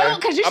break it Okay. down. well,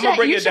 because you I'm gonna should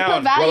break you it should put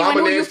down. value Well, I'm in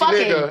a who you nasty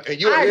fucking. nigga, and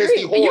you a I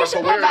nasty agree. whore. You for should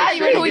put wearing the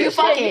value in same who you shit.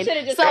 fucking. You should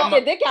have just So- taken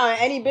your dick out and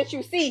any bitch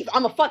you see.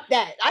 I'ma fuck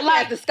that. I think Like,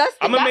 that's disgusting.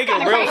 I'm gonna That's make it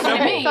kinda real crazy to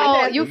simple. me.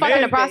 So you fucking a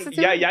Men- prostitute?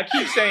 Yeah, y'all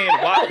keep saying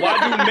why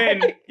do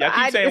men? Y'all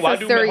keep saying It's why a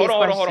do men? serious Hold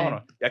on. question.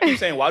 Y'all keep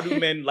saying why do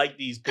men like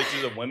these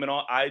pictures of women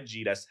on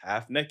IG that's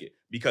half naked?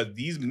 Because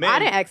these men. I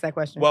didn't ask that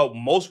question. Well,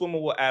 most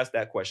women will ask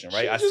that question,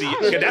 right? I She see.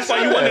 just- Yeah, that's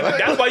why you wanted.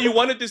 That's why you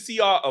wanted to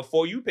see our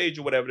For You page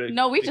or whatever.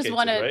 No, we the just case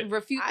want is, to right?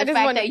 refute I the just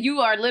fact wanna- that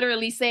you are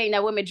literally saying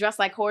that women dress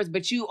like whores,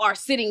 but you are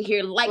sitting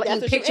here liking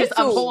That's what you pictures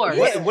of into. whores.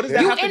 Yeah. What does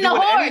that You have to in do the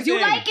with whores. anything? You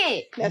like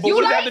it. That's But You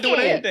what does that like have to do with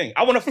it. anything?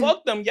 I want to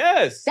fuck them.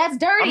 Yes. That's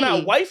dirty. I'm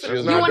not wife. Excuse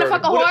It's me. You not want to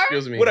dirty. fuck a whore?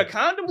 Excuse me. With a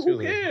condom, who Excuse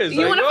me. cares? You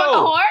Like, wanna fuck a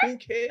yo, whore? Who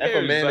cares? If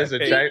a man is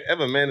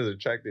Like,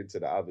 attracted to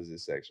the opposite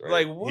sex, right?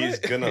 Like, what? He's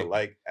gonna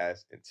like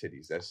ass and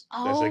titties. That's a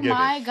Oh given.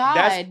 my god.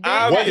 That's Dude.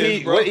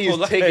 obvious. What he's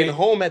Like- taking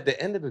home at the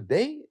end of the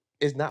day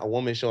is not a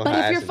woman showing But her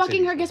if ass you're and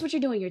fucking titties, her, guess bro. what you're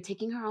doing? You're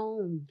taking her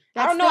home.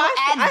 I don't know.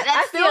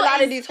 I see a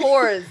lot of these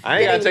whores. I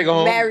ain't gotta getting take her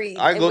home. Married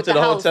I go with to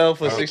the house hotel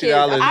for and the $60. kids.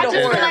 I just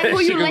feel like who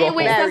She you could lay go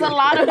with home. says a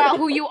lot about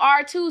who you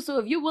are too. So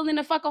if you're willing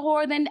to fuck a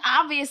whore, then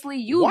obviously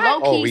you Why low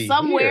are key we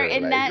somewhere here?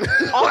 in Like-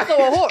 that. Also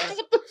a whore.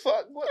 What the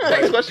fuck? What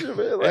next question,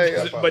 man?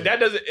 Like, but that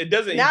doesn't. It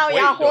doesn't. Now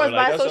equate, y'all though. whores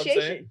Like, by that's what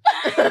I'm saying.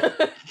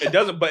 association. It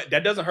doesn't, but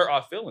that doesn't hurt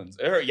our feelings.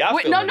 It hurt y'all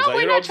Wait, feelings. no, Like,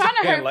 we're you know not what I'm trying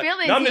to saying? hurt Like,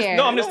 feelings no, I'm just, here.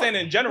 no, I'm just saying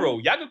in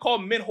general. Y'all can call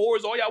men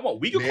whores all y'all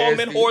want. We can call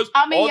men Nasty. whores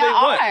I mean, all they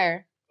y'all want.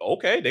 are.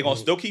 okay, they're gonna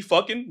still keep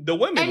fucking the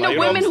women. And like, the you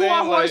know women what who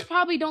I'm are saying? whores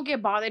probably don't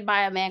get bothered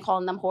by a man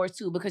calling them whores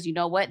too, because you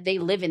know what? They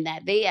live in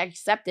that. They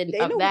accepted They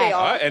of know who that. they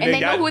are. Alright, And they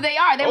know who they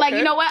are. They're like, you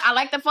okay. know what? I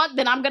like to fuck,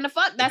 then I'm gonna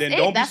fuck. That's then it.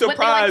 don't That's be what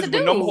they like to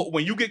surprised when do.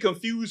 when you get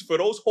confused for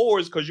those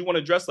whores because you want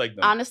to dress like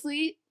them.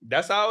 Honestly,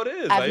 That's how it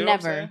is. I've like, you know what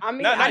I'm never. saying? I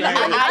mean, Not I you. know-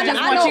 I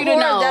just I want know you to whores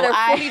know, that are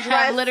I fully have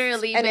dressed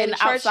literally and been in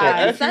church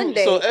outside. on if Sunday,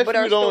 you, so if but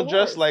are you don't still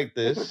dress whores. like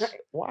this,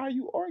 why are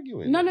you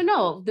arguing?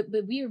 No. But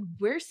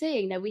we're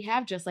saying that we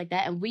have dressed like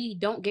that, and we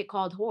don't get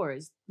called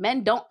whores.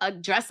 Men don't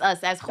address us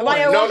as Why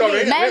whores. are No, we-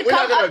 we're Men not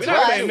come gonna up to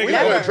address us. you. Never. We're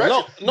not gonna address No,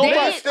 you. no, They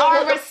but still are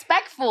want the-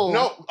 respectful.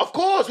 No, of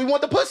course we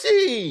want the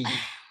pussy.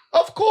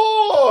 Of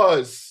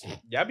course.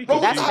 Yeah, be Bro,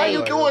 That's how you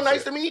fake. doing?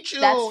 Nice to meet you.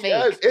 That's fake.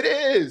 Yes, it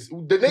is.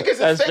 The niggas is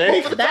That's fake fake?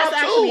 most of the That's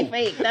time actually too.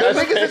 fake. The That's,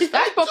 niggas is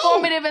that's fake too.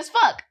 performative as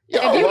fuck. Yo,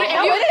 if you, well,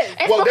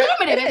 it's well, that-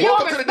 performative. If you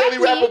welcome don't to the Daily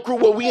respect Rapper me, Crew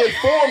where we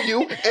inform you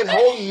and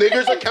hold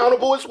niggas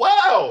accountable as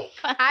well.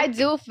 I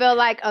do feel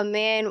like a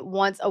man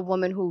wants a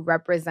woman who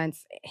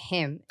represents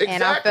him, and I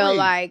Exactly. feel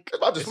like It's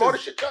about the This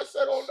smartest shit y'all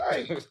said all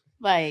night.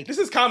 like This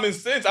is common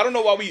sense. I don't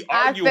know why we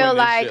I argue. feel this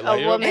like shit. a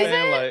you know what I'm woman-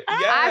 saying? Like, I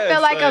yes,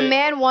 feel like a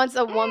man wants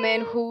a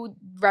woman who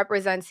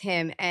represents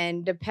him,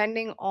 and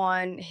depending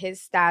on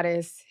his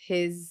status,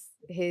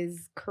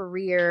 his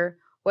career,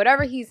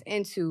 whatever he's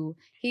into,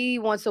 he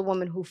wants a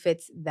woman who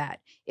fits that.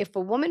 If a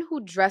woman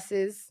who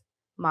dresses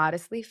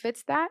modestly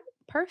fits that,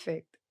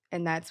 perfect.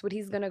 And that's what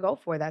he's going to go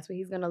for. That's what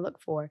he's going to look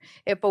for.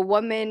 If a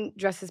woman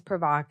dresses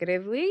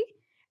provocatively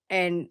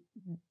and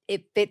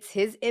it fits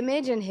his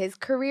image and his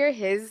career,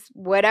 his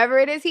whatever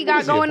it is he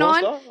got going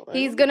on,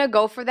 he's gonna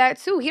go for that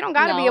too. He don't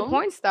gotta be a No.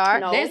 porn star.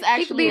 No. there's He could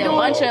actually be a doing-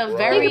 bunch of Bro.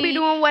 very. He could be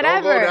doing Don't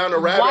whatever. go down the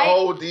rabbit White-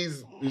 hole with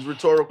these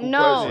rhetorical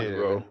No. questions,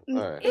 bro.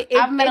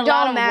 I've met a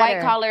lot of white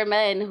matter. collar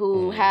men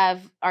who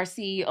are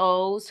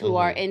CEOs who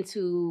are Mhm.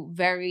 into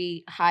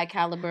very high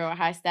caliber or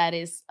high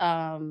status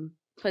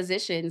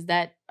positions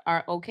that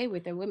are okay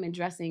with their women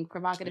dressing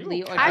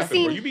provocatively or I've dressing-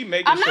 seen- Bro. You be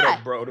making I'm shit not.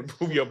 up, bro, to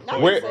prove your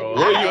point, Where, bro.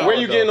 where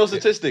you getting those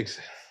statistics?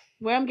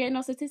 where I'm getting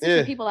those statistics Yeah.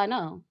 from people I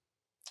know.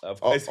 It's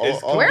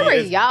Where were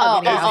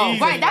y'all? Oh,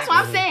 easy. right. That's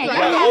what I'm saying. We Y'all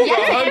got have over yet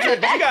to 100 answer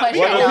that we got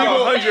question. over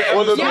Y'all 100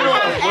 well, the episodes people-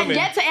 of women.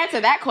 yet to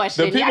answer that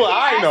question. The people Y'all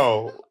can't I ask-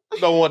 know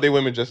don't want their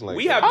women dressing like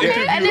We that. have Okay,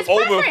 and interviewed it's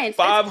over preference. It's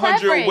 500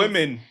 preference.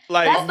 women.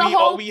 Like That's the we,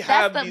 whole- we that's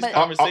have the- these but-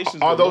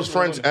 conversations. Are with those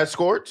multiple friends women.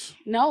 escorts?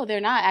 No,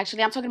 they're not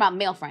actually. I'm talking about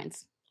male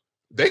friends.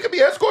 They could be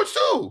escorts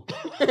too.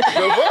 The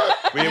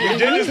fuck? We did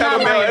just have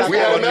a not lying male about We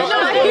had a escort. male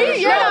No, escort. you're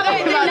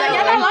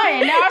Yeah. not lying.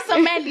 There are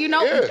some men,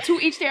 Yeah. to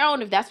each their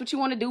own. If that's what you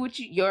want to do with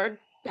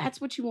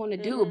that's what you want to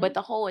do. But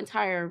the whole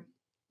entire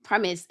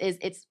premise is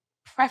it's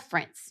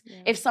preference.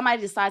 If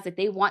somebody decides that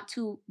they want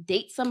to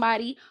date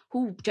somebody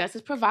who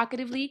dresses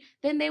provocatively,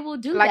 then they will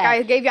do Like that.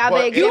 I gave y'all the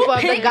But example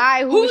of the pick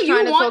guy who who was you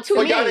trying to want talk to to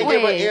But y'all meet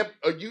didn't me. give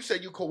with. you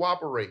said you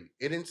cooperate.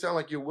 It didn't sound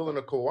like you're willing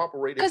to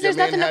cooperate. Because if your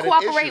there's man nothing to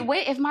had an cooperate issue.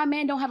 with if my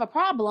man don't have a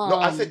problem. No,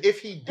 I said if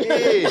he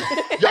did.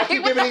 Y'all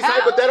keep What giving the these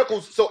hell?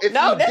 hypotheticals. So if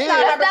No, he that's did,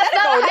 not That's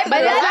not hypothetical. But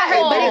That's that's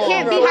not not, but it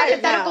can't be real life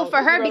hypothetical now. for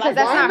her Real because life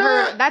that's Why not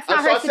her. That's not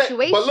So her I said-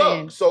 situation. But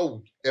look,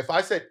 so if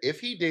I said if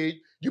he did,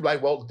 you'd be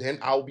like, well, then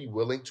I'll be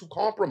willing to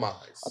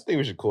compromise. I think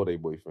we should call their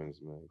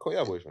boyfriends, man. Call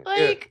your boyfriend.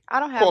 like, I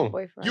don't have Call a him.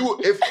 boyfriend. You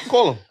if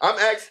Call him. I'm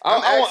asking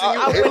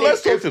I you wouldn't-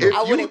 let's talk to them.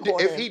 I wouldn't call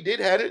if him. he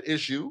did had an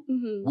issue,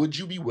 mhm. would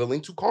you be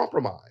willing to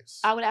compromise?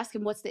 I would ask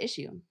him, what's the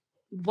issue?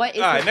 What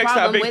is All right, his next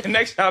problem topic. with?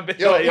 Next topic.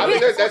 Yo, Like, I mean,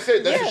 that's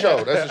it. That's Yeah. the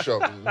show. That's the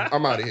show.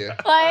 I'm out of here.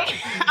 Like,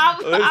 I'm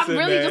Listen,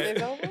 really man. just.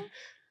 It's over?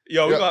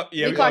 Yo, we Yeah. gonna,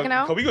 yeah, We we clocking gonna,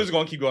 out? we just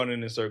gonna keep going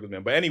in circles,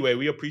 man. But anyway,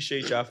 we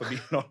appreciate y'all for being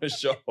on the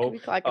show. We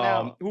clocking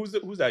out. Who's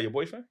that? Your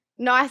boyfriend?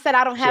 No, I said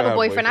I don't have Should a have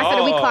boyfriend. I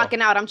said we Oh.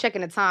 clocking out. I'm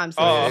checking the time.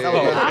 So Oh, it's yeah, over.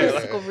 yeah, I'm yeah.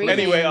 screaming.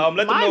 Anyway, let them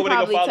know Mine where they can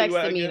probably follow you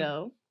at texted me again.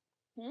 though.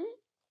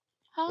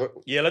 Huh? What-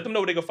 Yeah, let them know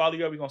where they can follow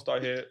you at. We gonna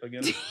start here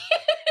again.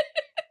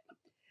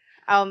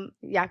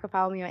 Y'all can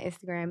follow me on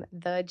Instagram,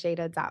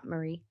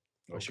 thejada.marie.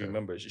 Oh, she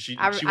remembers. She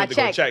I went to go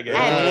checked. check. I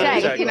had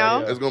to check, you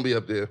know? It's gonna be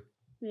up there.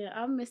 Yeah,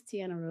 I'm Miss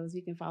Tiana Rose.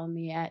 You can follow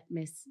me at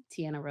Miss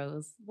Tiana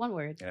Rose. One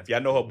word. And if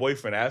y'all know her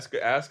boyfriend, ask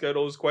her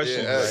those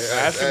questions. Yeah, like, ask her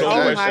ask- those oh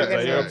my questions. Like, you know what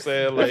I'm goodness.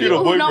 saying? If Like, you the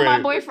People who know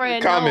my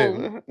boyfriend, boyfriend know.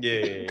 comment.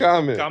 yeah.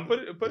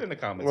 Comment. Put in the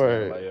comments.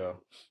 Man. Right. Like,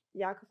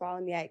 Y'all can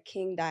follow me at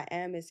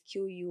king.m. It's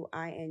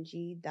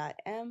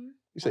QUING.m.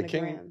 You say on the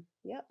king? gram.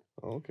 Yep.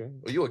 Oh, okay.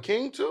 Are you a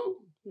king too?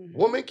 Mhm.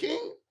 Woman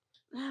king?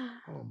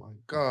 Oh my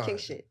god. King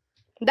shit.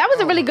 That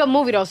was a Oh really my good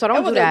movie though, so don't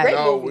That do was a that. great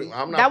No, movie.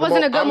 I'm not. That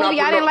wasn't a good I'm not movie?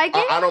 Y'all didn't like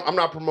it? I'm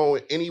not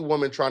promoting any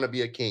woman trying to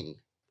be a king.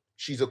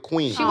 She's a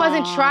queen. She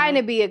wasn't Aw. trying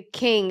to be a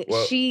king.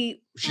 Well,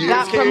 she she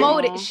got is king.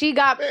 promoted. She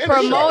got Man, she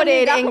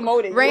promoted got and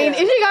promoted, reigned.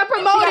 yeah. And she got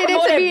promoted into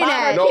promoted being by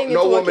that. her No, king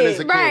no into a woman is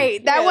a king. king.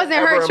 Right. That Yeah. wasn't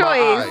Ever her in my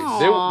choice. eyes.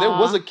 There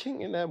was a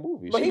king in that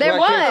movie. But She he There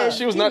not king. was.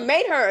 She was he not.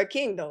 made her a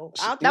king though.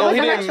 I don't That No,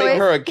 wasn't he her didn't choice. make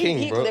her a he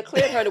king, bro.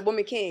 declared her the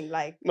woman king.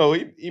 Like No,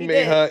 he He made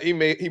did. her.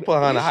 He put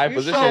her in a high You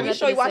position.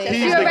 sure you watched that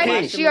He's She the already,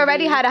 king. she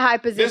already had a high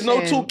position. There's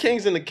no two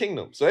kings in the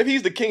kingdom. So if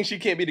he's the king, she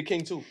can't be the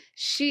king too.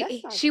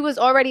 She That's she not- was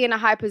already in a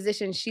high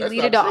position. She That's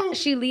leaded not a true.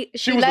 she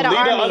She was led the an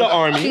leader of the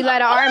army. She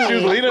led an army. She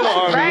was the leader of the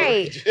army. Right.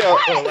 Right.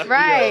 Yo,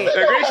 Right.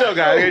 Yeah, great show,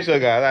 guys. Great show,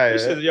 guys. All right.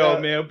 This is, yo,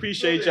 man,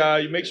 appreciate y'all.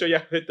 You make sure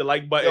y'all hit the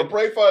like button. Yo,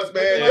 pray for us,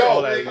 man. Yeah, Yo,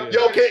 all that,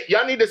 yeah.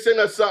 y'all need to send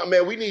us something,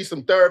 man. We need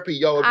some therapy,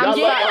 yo. If I'm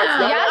y'all love us,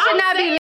 down. Y'all should not be